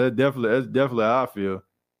 That's definitely how I feel.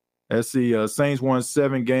 Let's see. Saints won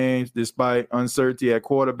 7 games despite uncertainty at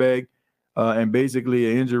quarterback and basically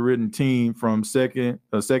an injury-ridden team from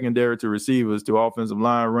secondary to receivers to offensive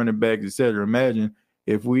line, running backs, etc. Imagine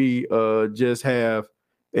if we just have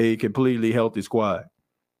a completely healthy squad.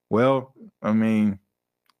 Well, I mean,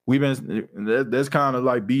 that's kind of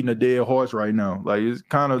like beating a dead horse right now. Like, it's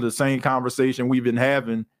kind of the same conversation we've been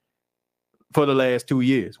having for the last 2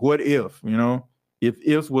 years. What if, if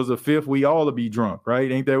ifs was a fifth, we all would be drunk,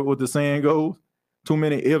 right? Ain't that what the saying goes? Too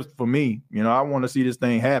many ifs for me. I want to see this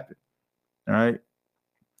thing happen. All right.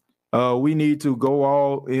 We need to go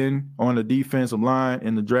all in on the defensive line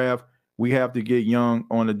in the draft. We have to get young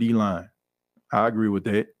on the D line. I agree with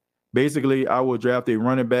that. Basically, I would draft a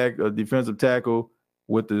running back, a defensive tackle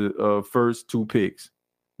with the first 2 picks.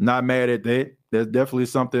 Not mad at that. That's definitely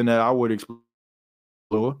something that I would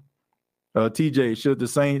explore. TJ, should the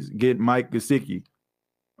Saints get Mike Gesicki?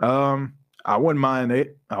 I wouldn't mind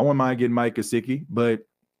that. I wouldn't mind getting Mike Gesicki, but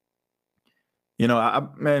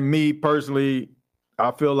me personally,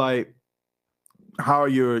 I feel like how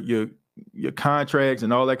your contracts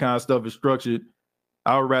and all that kind of stuff is structured,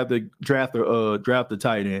 I would rather draft the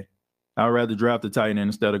tight end. I'd rather draft the tight end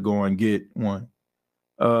instead of going get one.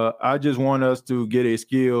 I just want us to get a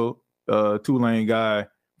skilled Tulane guy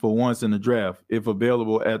for once in the draft, if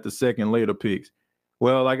available at the second later picks.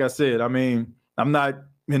 Well, like I said, I mean, I'm not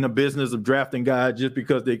in the business of drafting guys just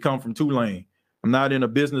because they come from Tulane. I'm not in the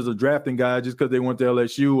business of drafting guys just because they went to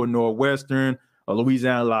LSU or Northwestern or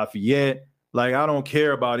Louisiana Lafayette. Like, I don't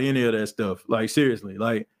care about any of that stuff. Like, seriously,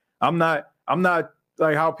 like I'm not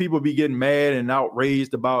like how people be getting mad and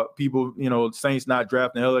outraged about people, Saints not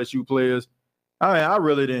drafting LSU players. I mean, I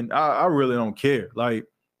really don't care. Like,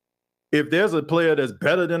 if there's a player that's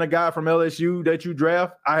better than a guy from LSU that you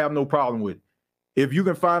draft, I have no problem with it. If you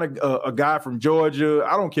can find a guy from Georgia,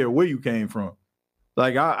 I don't care where you came from.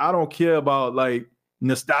 Like, I don't care about, like,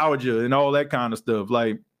 nostalgia and all that kind of stuff.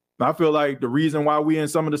 Like, I feel like the reason why we in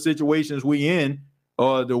some of the situations we in,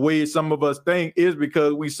 or the way some of us think, is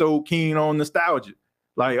because we so keen on nostalgia.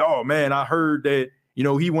 Like, oh, man, I heard that, he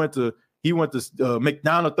went to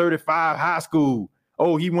McDonald 35 High School.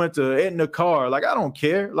 Oh, he went to Edna Carr. Like, I don't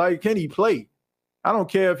care. Like, can he play? I don't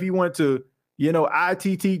care if he went to,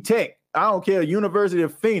 ITT Tech. I don't care, University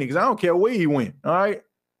of Phoenix. I don't care where he went, all right?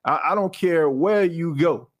 I don't care where you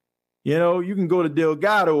go. You can go to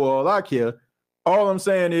Delgado, all I care. All I'm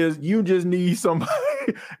saying is you just need somebody.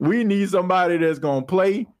 We need somebody that's going to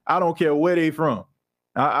play. I don't care where they from.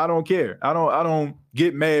 I don't care. I don't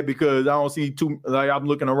get mad because I don't see I'm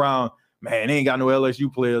looking around, man, they ain't got no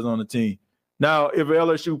LSU players on the team. Now, if an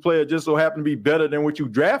LSU player just so happen to be better than what you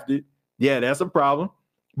drafted, yeah, that's a problem.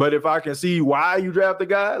 But if I can see why you draft a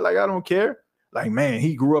guy, like, I don't care. Like, man,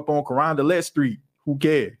 he grew up on Carondelet Street. Who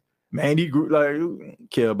cares? Man, he grew, like, who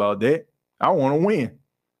care about that? I want to win.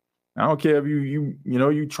 I don't care if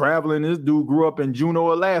you traveling. This dude grew up in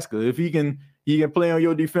Juneau, Alaska. If he can play on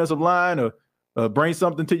your defensive line or bring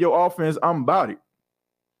something to your offense, I'm about it.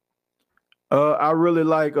 I really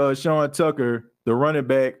like Sean Tucker, the running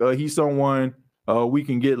back. He's someone we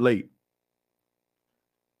can get late.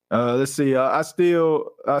 Let's see. I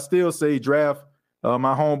still say draft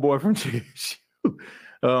my homeboy from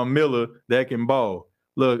JSU, Miller, that can ball.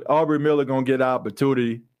 Look, Aubrey Miller gonna get an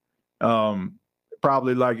opportunity.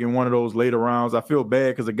 Probably like in one of those later rounds. I feel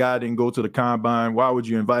bad because the guy didn't go to the combine. Why would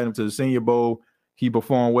you invite him to the Senior Bowl? He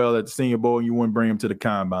performed well at the Senior Bowl, and you wouldn't bring him to the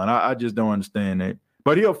combine. I just don't understand that.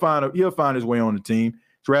 But he'll find his way on the team.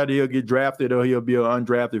 It's rather he'll get drafted or he'll be an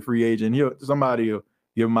undrafted free agent. Somebody will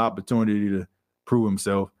give him an opportunity to prove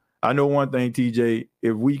himself. I know one thing, TJ.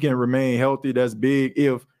 If we can remain healthy, that's big.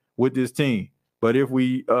 If with this team, but if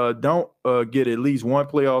we don't get at least one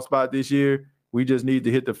playoff spot this year, we just need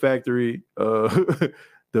to hit the factory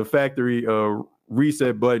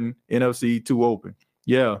reset button. NFC 2 open.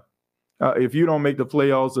 Yeah. If you don't make the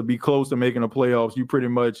playoffs or be close to making the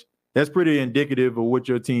playoffs, that's pretty indicative of what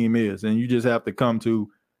your team is, and you just have to come to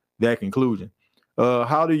that conclusion.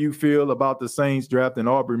 How do you feel about the Saints drafting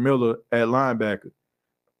Aubrey Miller at linebacker?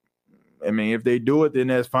 I mean, if they do it, then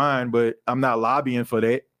that's fine, but I'm not lobbying for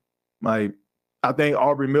that. Like, I think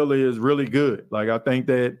Aubrey Miller is really good. Like, I think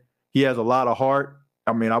that he has a lot of heart.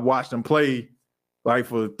 I mean, I watched him play like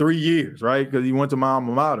for 3 years, right? Because he went to my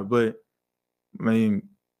alma mater. But I mean,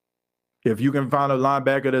 if you can find a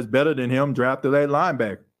linebacker that's better than him, draft that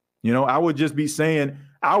linebacker. You know, I would just be saying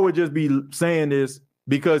this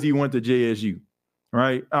because he went to JSU,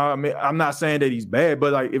 right? I mean, I'm not saying that he's bad,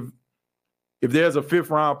 but like if there's a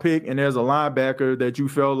 5th round pick and there's a linebacker that you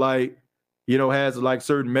feel like, you know, has like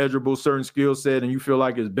certain measurables, certain skill set, and you feel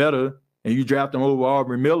like it's better, and you draft him over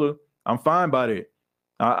Aubrey Miller, I'm fine by that.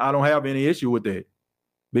 I don't have any issue with that,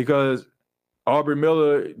 because Aubrey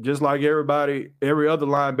Miller, just like every other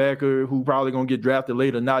linebacker who probably gonna get drafted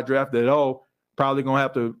later, not drafted at all, probably gonna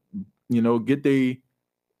have to, you know, get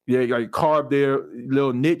like carve their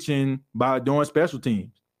little niche in by doing special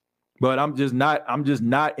teams. But I'm just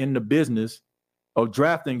not in the business of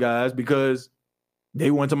drafting guys because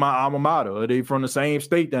they went to my alma mater, or they from the same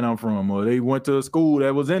state that I'm from, or they went to a school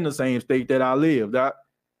that was in the same state that I lived.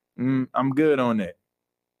 I'm good on that.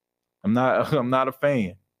 I'm not a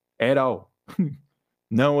fan at all.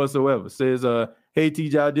 None whatsoever. Says, hey,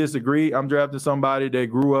 TJ, I disagree. I'm drafting somebody that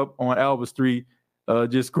grew up on Albert Street.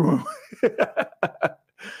 Just screw him.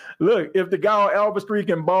 Look, if the guy on Albert Street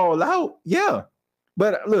can ball out, yeah.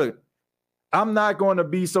 But look, I'm not going to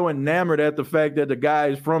be so enamored at the fact that the guy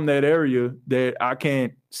is from that area that I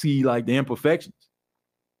can't see like the imperfections.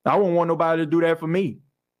 I wouldn't want nobody to do that for me.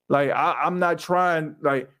 Like, I'm not trying,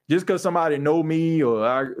 like, just because somebody know me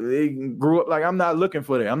or they grew up, like, I'm not looking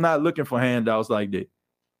for that. I'm not looking for handouts like that,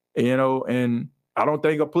 you know, and I don't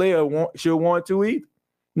think a player should want to either.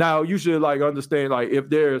 Now, you should, like, understand, like, if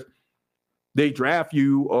they draft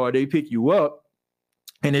you or they pick you up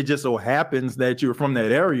and it just so happens that you're from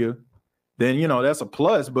that area, then, you know, that's a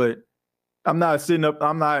plus. But I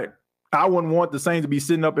wouldn't want the Saints to be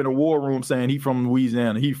sitting up in a war room saying he from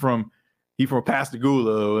Louisiana, he from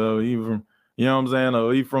Pascagoula, or he from, you know what I'm saying,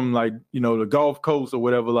 or he from, like, you know, the Gulf Coast or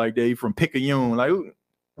whatever like that, he from Picayune.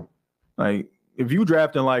 Like if you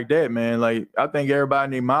drafting like that, man, like, I think everybody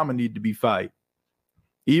and their mama need to be fight.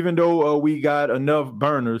 Even though we got enough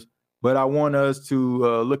burners, but I want us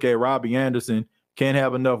to look at Robbie Anderson. Can't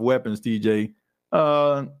have enough weapons, TJ.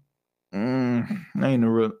 Ain't no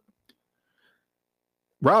real.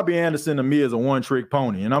 Robbie Anderson to me is a one-trick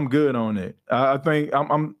pony, and I'm good on it. I think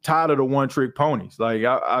I'm tired of the one-trick ponies. Like,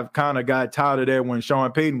 I've kind of got tired of that when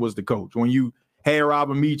Sean Payton was the coach. When you had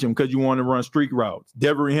Robert Meacham because you wanted to run streak routes,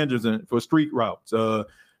 Devery Henderson for streak routes,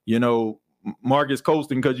 you know, Marcus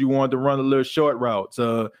Colston because you wanted to run a little short routes,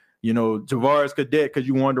 you know, Tavares Cadet because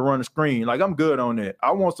you wanted to run a screen. Like, I'm good on that.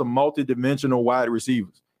 I want some multi-dimensional wide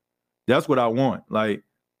receivers. That's what I want. Like,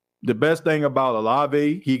 the best thing about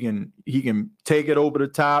Olave, he can take it over the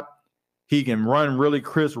top. He can run really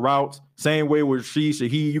crisp routes. Same way with Rashid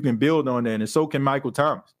Shaheed, you can build on that, and so can Michael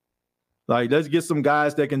Thomas. Like, let's get some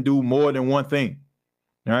guys that can do more than one thing,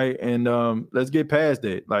 right? And let's get past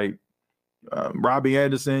that. Like, Robbie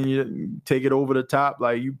Anderson, you take it over the top.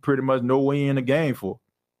 Like, you pretty much know what you're in the game for.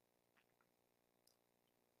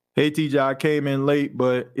 Hey, TJ, I came in late,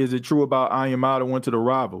 but is it true about Ayamada went to the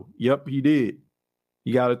rival? Yep, he did.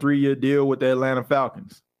 He got a 3-year deal with the Atlanta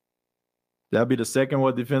Falcons. That'll be the second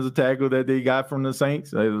defensive tackle that they got from the Saints.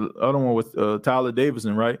 The other one was Tyler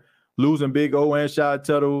Davison, right? Losing Big O and Shad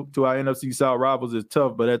Tuttle to our NFC South rivals is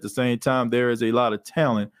tough, but at the same time, there is a lot of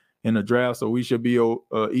talent in the draft, so we should be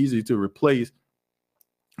easy to replace,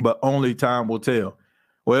 but only time will tell.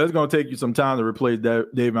 Well, it's going to take you some time to replace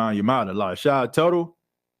David Onyemata. Like, Shad Tuttle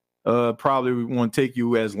probably won't take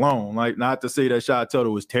you as long. Like, not to say that Shad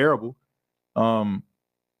Tuttle was terrible.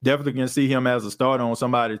 Definitely can see him as a starter on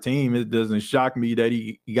somebody's team. It doesn't shock me that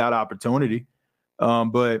he got opportunity.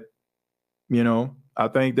 But, you know, I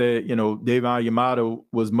think that, you know, David Onyemata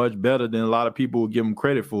was much better than a lot of people would give him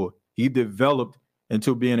credit for. He developed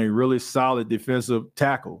into being a really solid defensive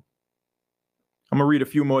tackle. I'm going to read a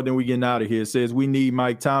few more, then we getting out of here. It says, we need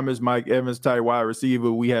Mike Thomas, Mike Evans type wide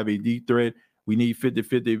receiver. We have a deep threat. We need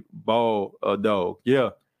 50-50 ball dog. Yeah.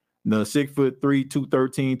 The 6'3",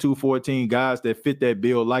 213, 214 guys that fit that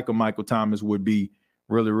bill like a Michael Thomas would be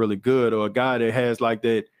really, really good. Or a guy that has like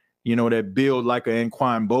that, you know, that build like an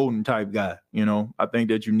Anquan Bolden type guy. You know, I think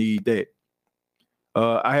that you need that.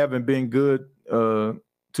 I haven't been good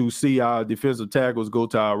to see our defensive tackles go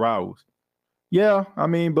to our rivals. Yeah, I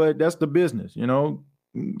mean, but that's the business, you know.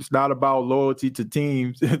 it's not about loyalty to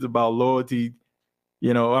teams. It's about loyalty,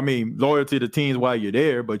 loyalty to teams while you're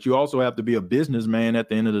there, but you also have to be a businessman at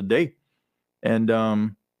the end of the day.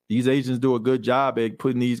 And these agents do a good job at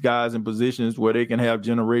putting these guys in positions where they can have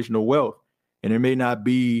generational wealth. And it may not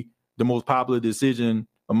be the most popular decision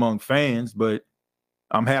among fans, but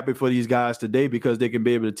I'm happy for these guys today because they can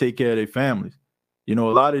be able to take care of their families. A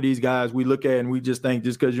lot of these guys we look at and we just think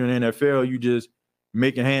just because you're in the NFL, you just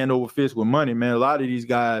making hand over fist with money, man. A lot of these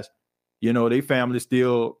guys, they families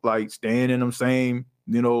still like staying in them same,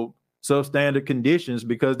 substandard conditions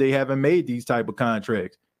because they haven't made these type of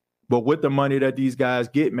contracts. But with the money that these guys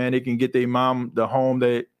get, man, they can get their mom the home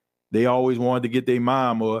that they always wanted to get their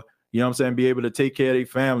mom, or, be able to take care of their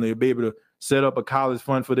family, be able to set up a college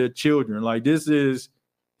fund for their children. Like this is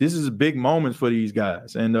big moments for these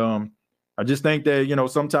guys. And I just think that,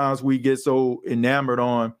 sometimes we get so enamored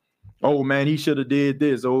on, oh man, he should have did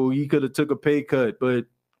this. Oh, he could have took a pay cut. But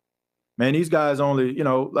man, these guys only,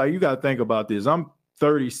 you got to think about this. I'm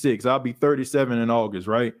 36. I'll be 37 in August,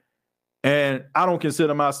 right? And I don't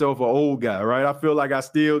consider myself an old guy, right? I feel like I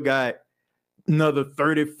still got another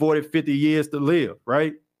 30, 40, 50 years to live,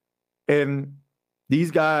 right? And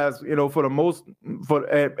these guys,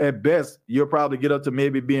 at best, you'll probably get up to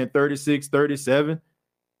maybe being 36, 37.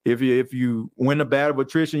 If you win a battle of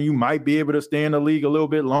attrition, you might be able to stay in the league a little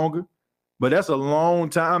bit longer. But that's a long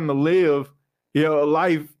time to live, a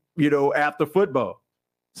life, after football.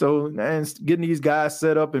 So, man, getting these guys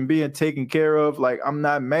set up and being taken care of, like, I'm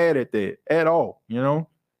not mad at that at all, and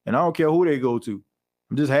I don't care who they go to.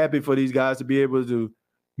 I'm just happy for these guys to be able to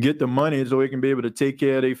get the money so they can be able to take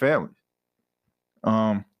care of their families.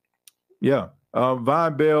 Von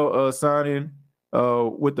Bell signing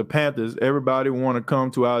with the Panthers. Everybody want to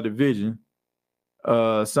come to our division.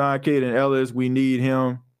 Sign Caden Ellis. We need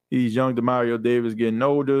him. He's young. Demario Davis getting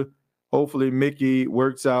older. Hopefully Mickey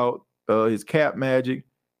works out his cap magic.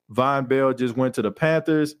 Von Bell just went to the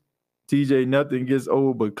Panthers. TJ, nothing gets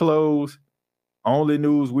old but clothes. Only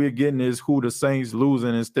news we're getting is who the Saints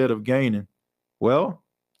losing instead of gaining. Well,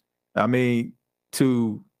 I mean,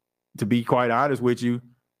 to be quite honest with you,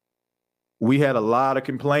 we had a lot of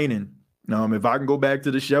complaining. If I can go back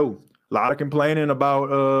to the show, a lot of complaining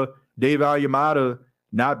about Dave Alumata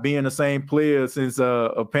not being the same player since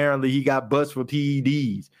apparently he got busted for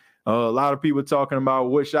PEDs. A lot of people talking about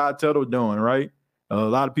what Shy Tuttle doing, right? A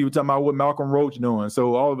lot of people talking about what Malcolm Roach doing.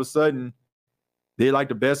 So all of a sudden, they're like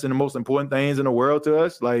the best and the most important things in the world to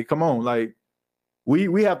us. Like, come on, like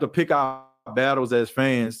we have to pick our battles as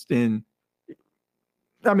fans. And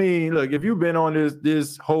I mean, look, if you've been on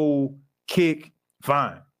this whole kick,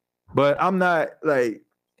 fine. But I'm not like,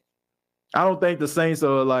 I don't think the Saints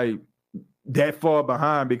are like that far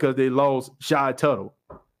behind because they lost Shy Tuttle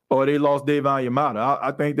or they lost Dave Alumata.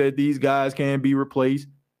 I think that these guys can be replaced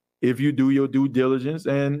if you do your due diligence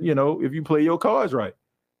and, if you play your cards right.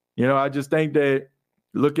 I just think that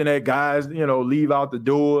looking at guys, leave out the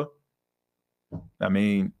door. I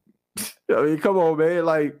mean, come on, man.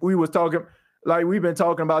 Like we've been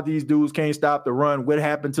talking about these dudes can't stop the run. What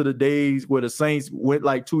happened to the days where the Saints went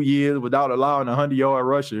like 2 years without allowing a 100-yard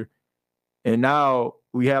rusher? And now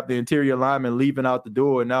we have the interior lineman leaving out the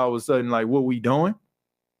door. And now all of a sudden, like, what we doing?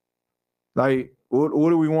 Like, what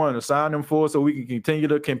do we want to sign them for so we can continue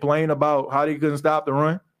to complain about how they couldn't stop the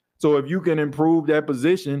run? So if you can improve that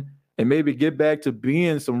position and maybe get back to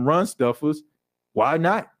being some run stuffers, why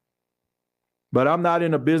not? But I'm not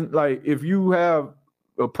in a business. Like, if you have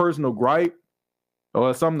a personal gripe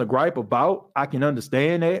or something to gripe about, I can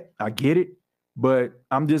understand that. I get it. But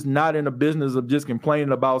I'm just not in the business of just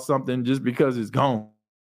complaining about something just because it's gone.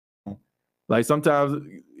 Like sometimes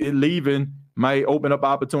it leaving might open up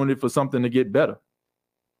opportunity for something to get better.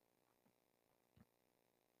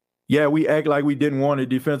 Yeah, we act like we didn't want a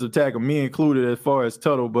defensive tackle, me included as far as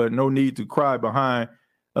Tuttle, but no need to cry behind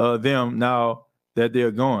them now that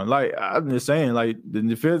they're gone. Like, I'm just saying, like, the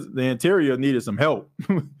interior needed some help.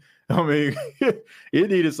 I mean, it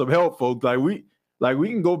needed some help, folks. Like we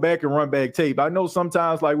can go back and run back tape. I know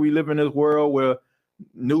sometimes like we live in this world where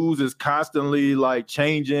news is constantly like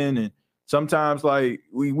changing, and sometimes like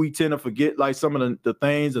we tend to forget like some of the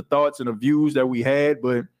things, the thoughts and the views that we had.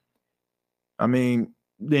 But I mean,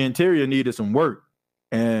 the interior needed some work,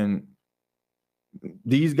 and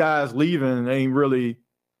these guys leaving ain't really,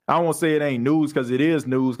 I won't say it ain't news because it is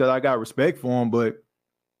news because I got respect for them, but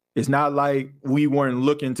it's not like we weren't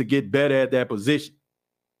looking to get better at that position.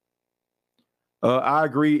 I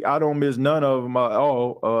agree. I don't miss none of them at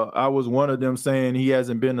all. I was one of them saying he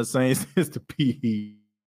hasn't been the same since the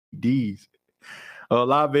PEDs.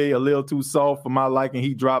 Lave a little too soft for my liking.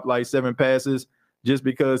 He dropped like 7 passes just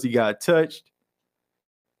because he got touched.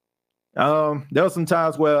 There were some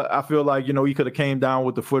times where I feel like, he could have came down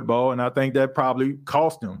with the football, and I think that probably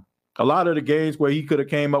cost him. A lot of the games where he could have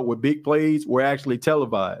came up with big plays were actually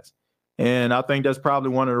televised. And I think that's probably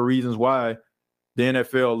one of the reasons why the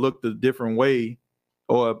NFL looked a different way,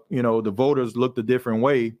 or, the voters looked a different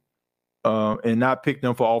way, and not picked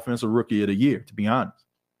them for Offensive Rookie of the Year, to be honest.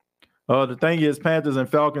 The thing is, Panthers and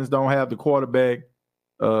Falcons don't have the quarterback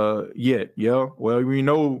yet. Yeah. Well, we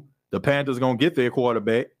know the Panthers going to get their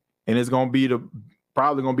quarterback, and it's going to be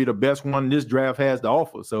probably going to be the best one this draft has to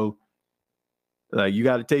offer. So, like, you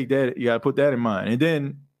got to take that. You got to put that in mind. And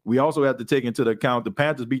then we also have to take into account the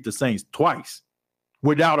Panthers beat the Saints twice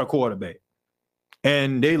without a quarterback,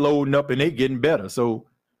 and they loading up and they getting better. So,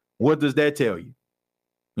 what does that tell you?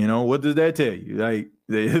 What does that tell you? Like,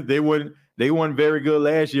 they weren't very good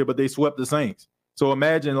last year, but they swept the Saints. So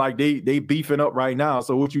imagine, like, they beefing up right now.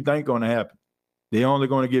 So what you think going to happen? They're only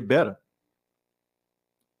going to get better.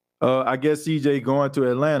 I guess CJ going to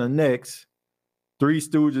Atlanta next. Three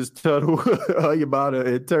Stooges Tuttle, Yabata,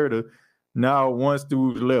 and Turtle. Now one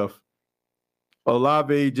Stooge left.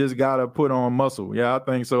 Olave just got to put on muscle. Yeah, I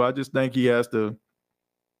think so. I just think he has to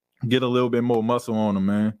get a little bit more muscle on him,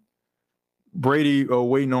 man. Brady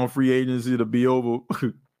waiting on free agency to be over.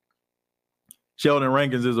 Sheldon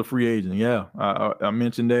Rankins is a free agent. Yeah, I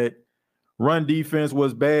mentioned that. Run defense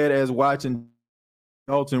was bad as watching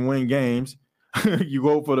Dalton win games. You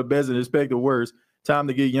go for the best and expect the worst. Time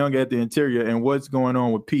to get young at the interior. And what's going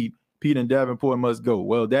on with Pete? Pete and Davenport must go.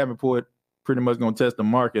 Well, Davenport pretty much going to test the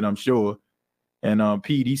market, I'm sure. And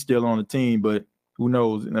Pete, he's still on the team, but who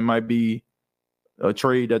knows? It might be a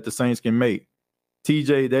trade that the Saints can make.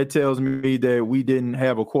 TJ, that tells me that we didn't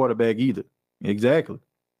have a quarterback either. Exactly.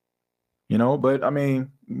 But, I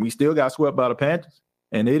mean, we still got swept by the Panthers,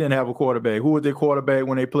 and they didn't have a quarterback. Who was their quarterback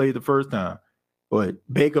when they played the first time? What,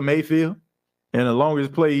 Baker Mayfield? And the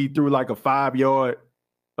longest play, he threw like a 5-yard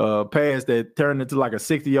pass that turned into like a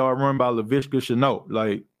 60-yard run by Laviska Shenault.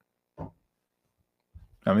 Like,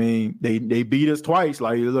 I mean, they beat us twice.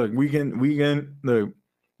 Like, look, we can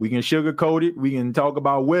sugarcoat it. We can talk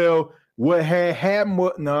about, well, what had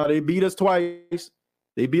happened. No, they beat us twice.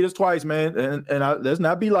 They beat us twice, man. And let's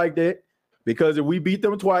not be like that, because if we beat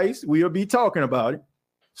them twice, we'll be talking about it.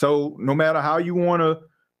 So no matter how you want to,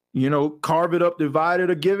 carve it up, divide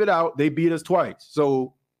it, or give it out, they beat us twice.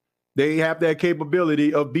 So they have that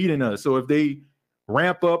capability of beating us. So if they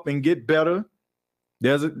ramp up and get better,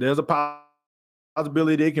 there's a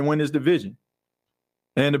possibility they can win this division.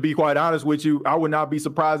 And to be quite honest with you, I would not be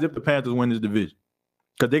surprised if the Panthers win this division,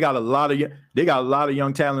 because they got a lot of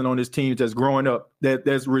young talent on this team that's growing up that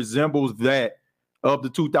resembles that of the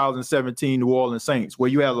 2017 New Orleans Saints, where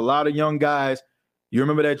you have a lot of young guys. You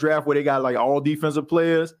remember that draft where they got like all defensive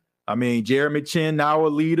players? I mean, Jeremy Chin, now a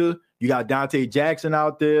leader. You got Dante Jackson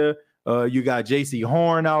out there. You got J.C.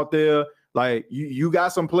 Horn out there. Like, you got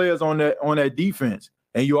some players on that defense,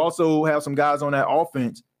 and you also have some guys on that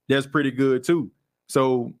offense that's pretty good too.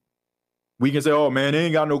 So we can say, oh man, they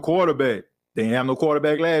ain't got no quarterback. They didn't have no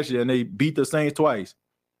quarterback last year, and they beat the Saints twice.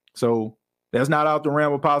 So that's not out the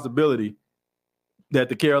realm of possibility that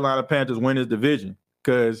the Carolina Panthers win this division.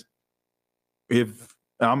 Because if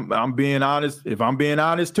I'm being honest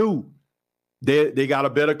too, they got a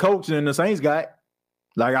better coach than the Saints got.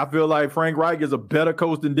 Like, I feel like Frank Reich is a better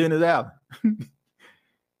coach than Dennis Allen.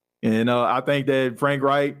 And I think that Frank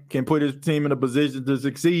Reich can put his team in a position to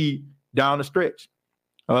succeed down the stretch.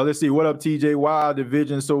 Let's see. What up, TJ? Why our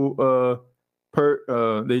division so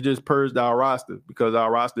they just purged our roster? Because our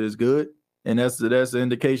roster is good, and that's an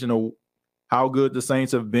indication of how good the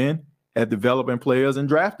Saints have been at developing players and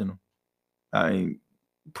drafting them. I mean,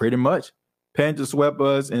 pretty much. Panthers swept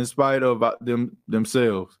us in spite of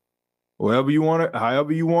themselves. However you want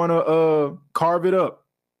to carve it up,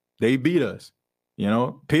 they beat us.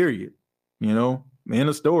 Period. End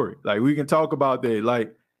of story. Like, we can talk about that.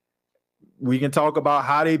 Like, we can talk about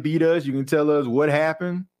how they beat us. You can tell us what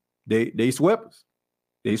happened. They swept us.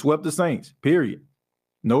 They swept the Saints. Period.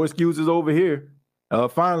 No excuses over here.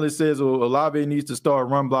 Finally says Olave needs to start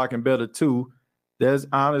run blocking better too. That's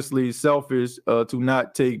honestly selfish to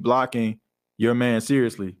not take blocking your man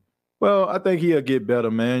seriously. Well, I think he'll get better,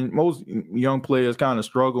 man. Most young players kind of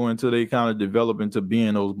struggle until they kind of develop into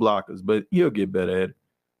being those blockers, but he'll get better at it.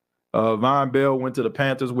 Von Bell went to the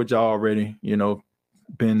Panthers, which are already,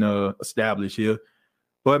 been established here.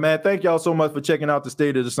 But, man, thank y'all so much for checking out the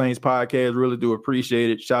State of the Saints podcast. Really do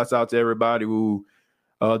appreciate it. Shouts out to everybody who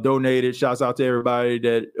donated. Shouts out to everybody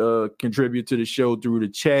that contribute to the show through the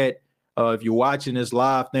chat. If you're watching this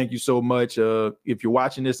live, thank you so much. If you're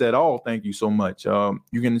watching this at all, thank you so much.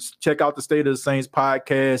 You can check out the State of the Saints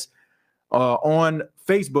podcast on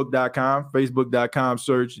Facebook.com,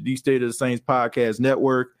 search the State of the Saints Podcast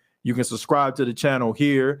Network. You can subscribe to the channel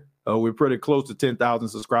here. We're pretty close to 10,000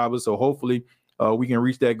 subscribers, so hopefully we can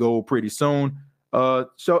reach that goal pretty soon.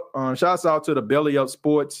 Shouts out to the Belly Up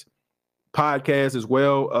Sports podcast as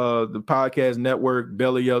well, the podcast network,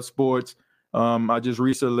 Belly Up Sports. I just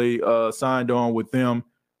recently signed on with them.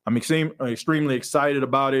 I'm extremely excited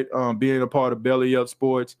about it, being a part of Belly Up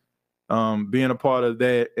Sports, being a part of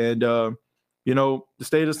that. And, the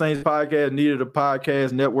State of the Saints podcast needed a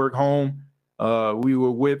podcast network home. We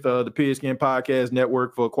were with the Pigskin Podcast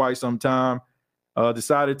Network for quite some time.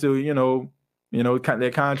 Decided to,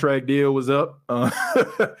 that contract deal was up,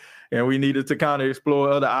 and we needed to kind of explore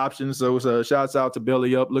other options. So shouts out to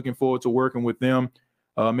Belly Up. Looking forward to working with them.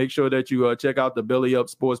 Make sure that you check out the Belly Up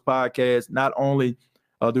Sports Podcast. Not only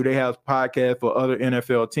do they have podcasts for other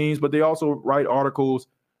NFL teams, but they also write articles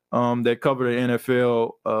that cover the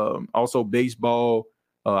NFL, also baseball,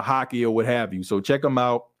 hockey, or what have you. So check them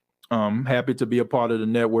out. Happy to be a part of the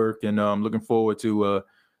network, and looking forward to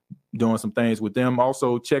doing some things with them.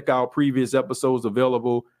 Also, check out previous episodes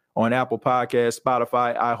available on Apple Podcasts,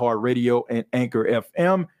 Spotify, iHeartRadio, and Anchor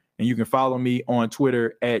FM. And you can follow me on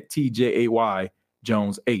Twitter at TJAY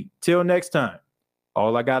Jones 8. Till next time,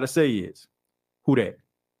 all I got to say is, who dat?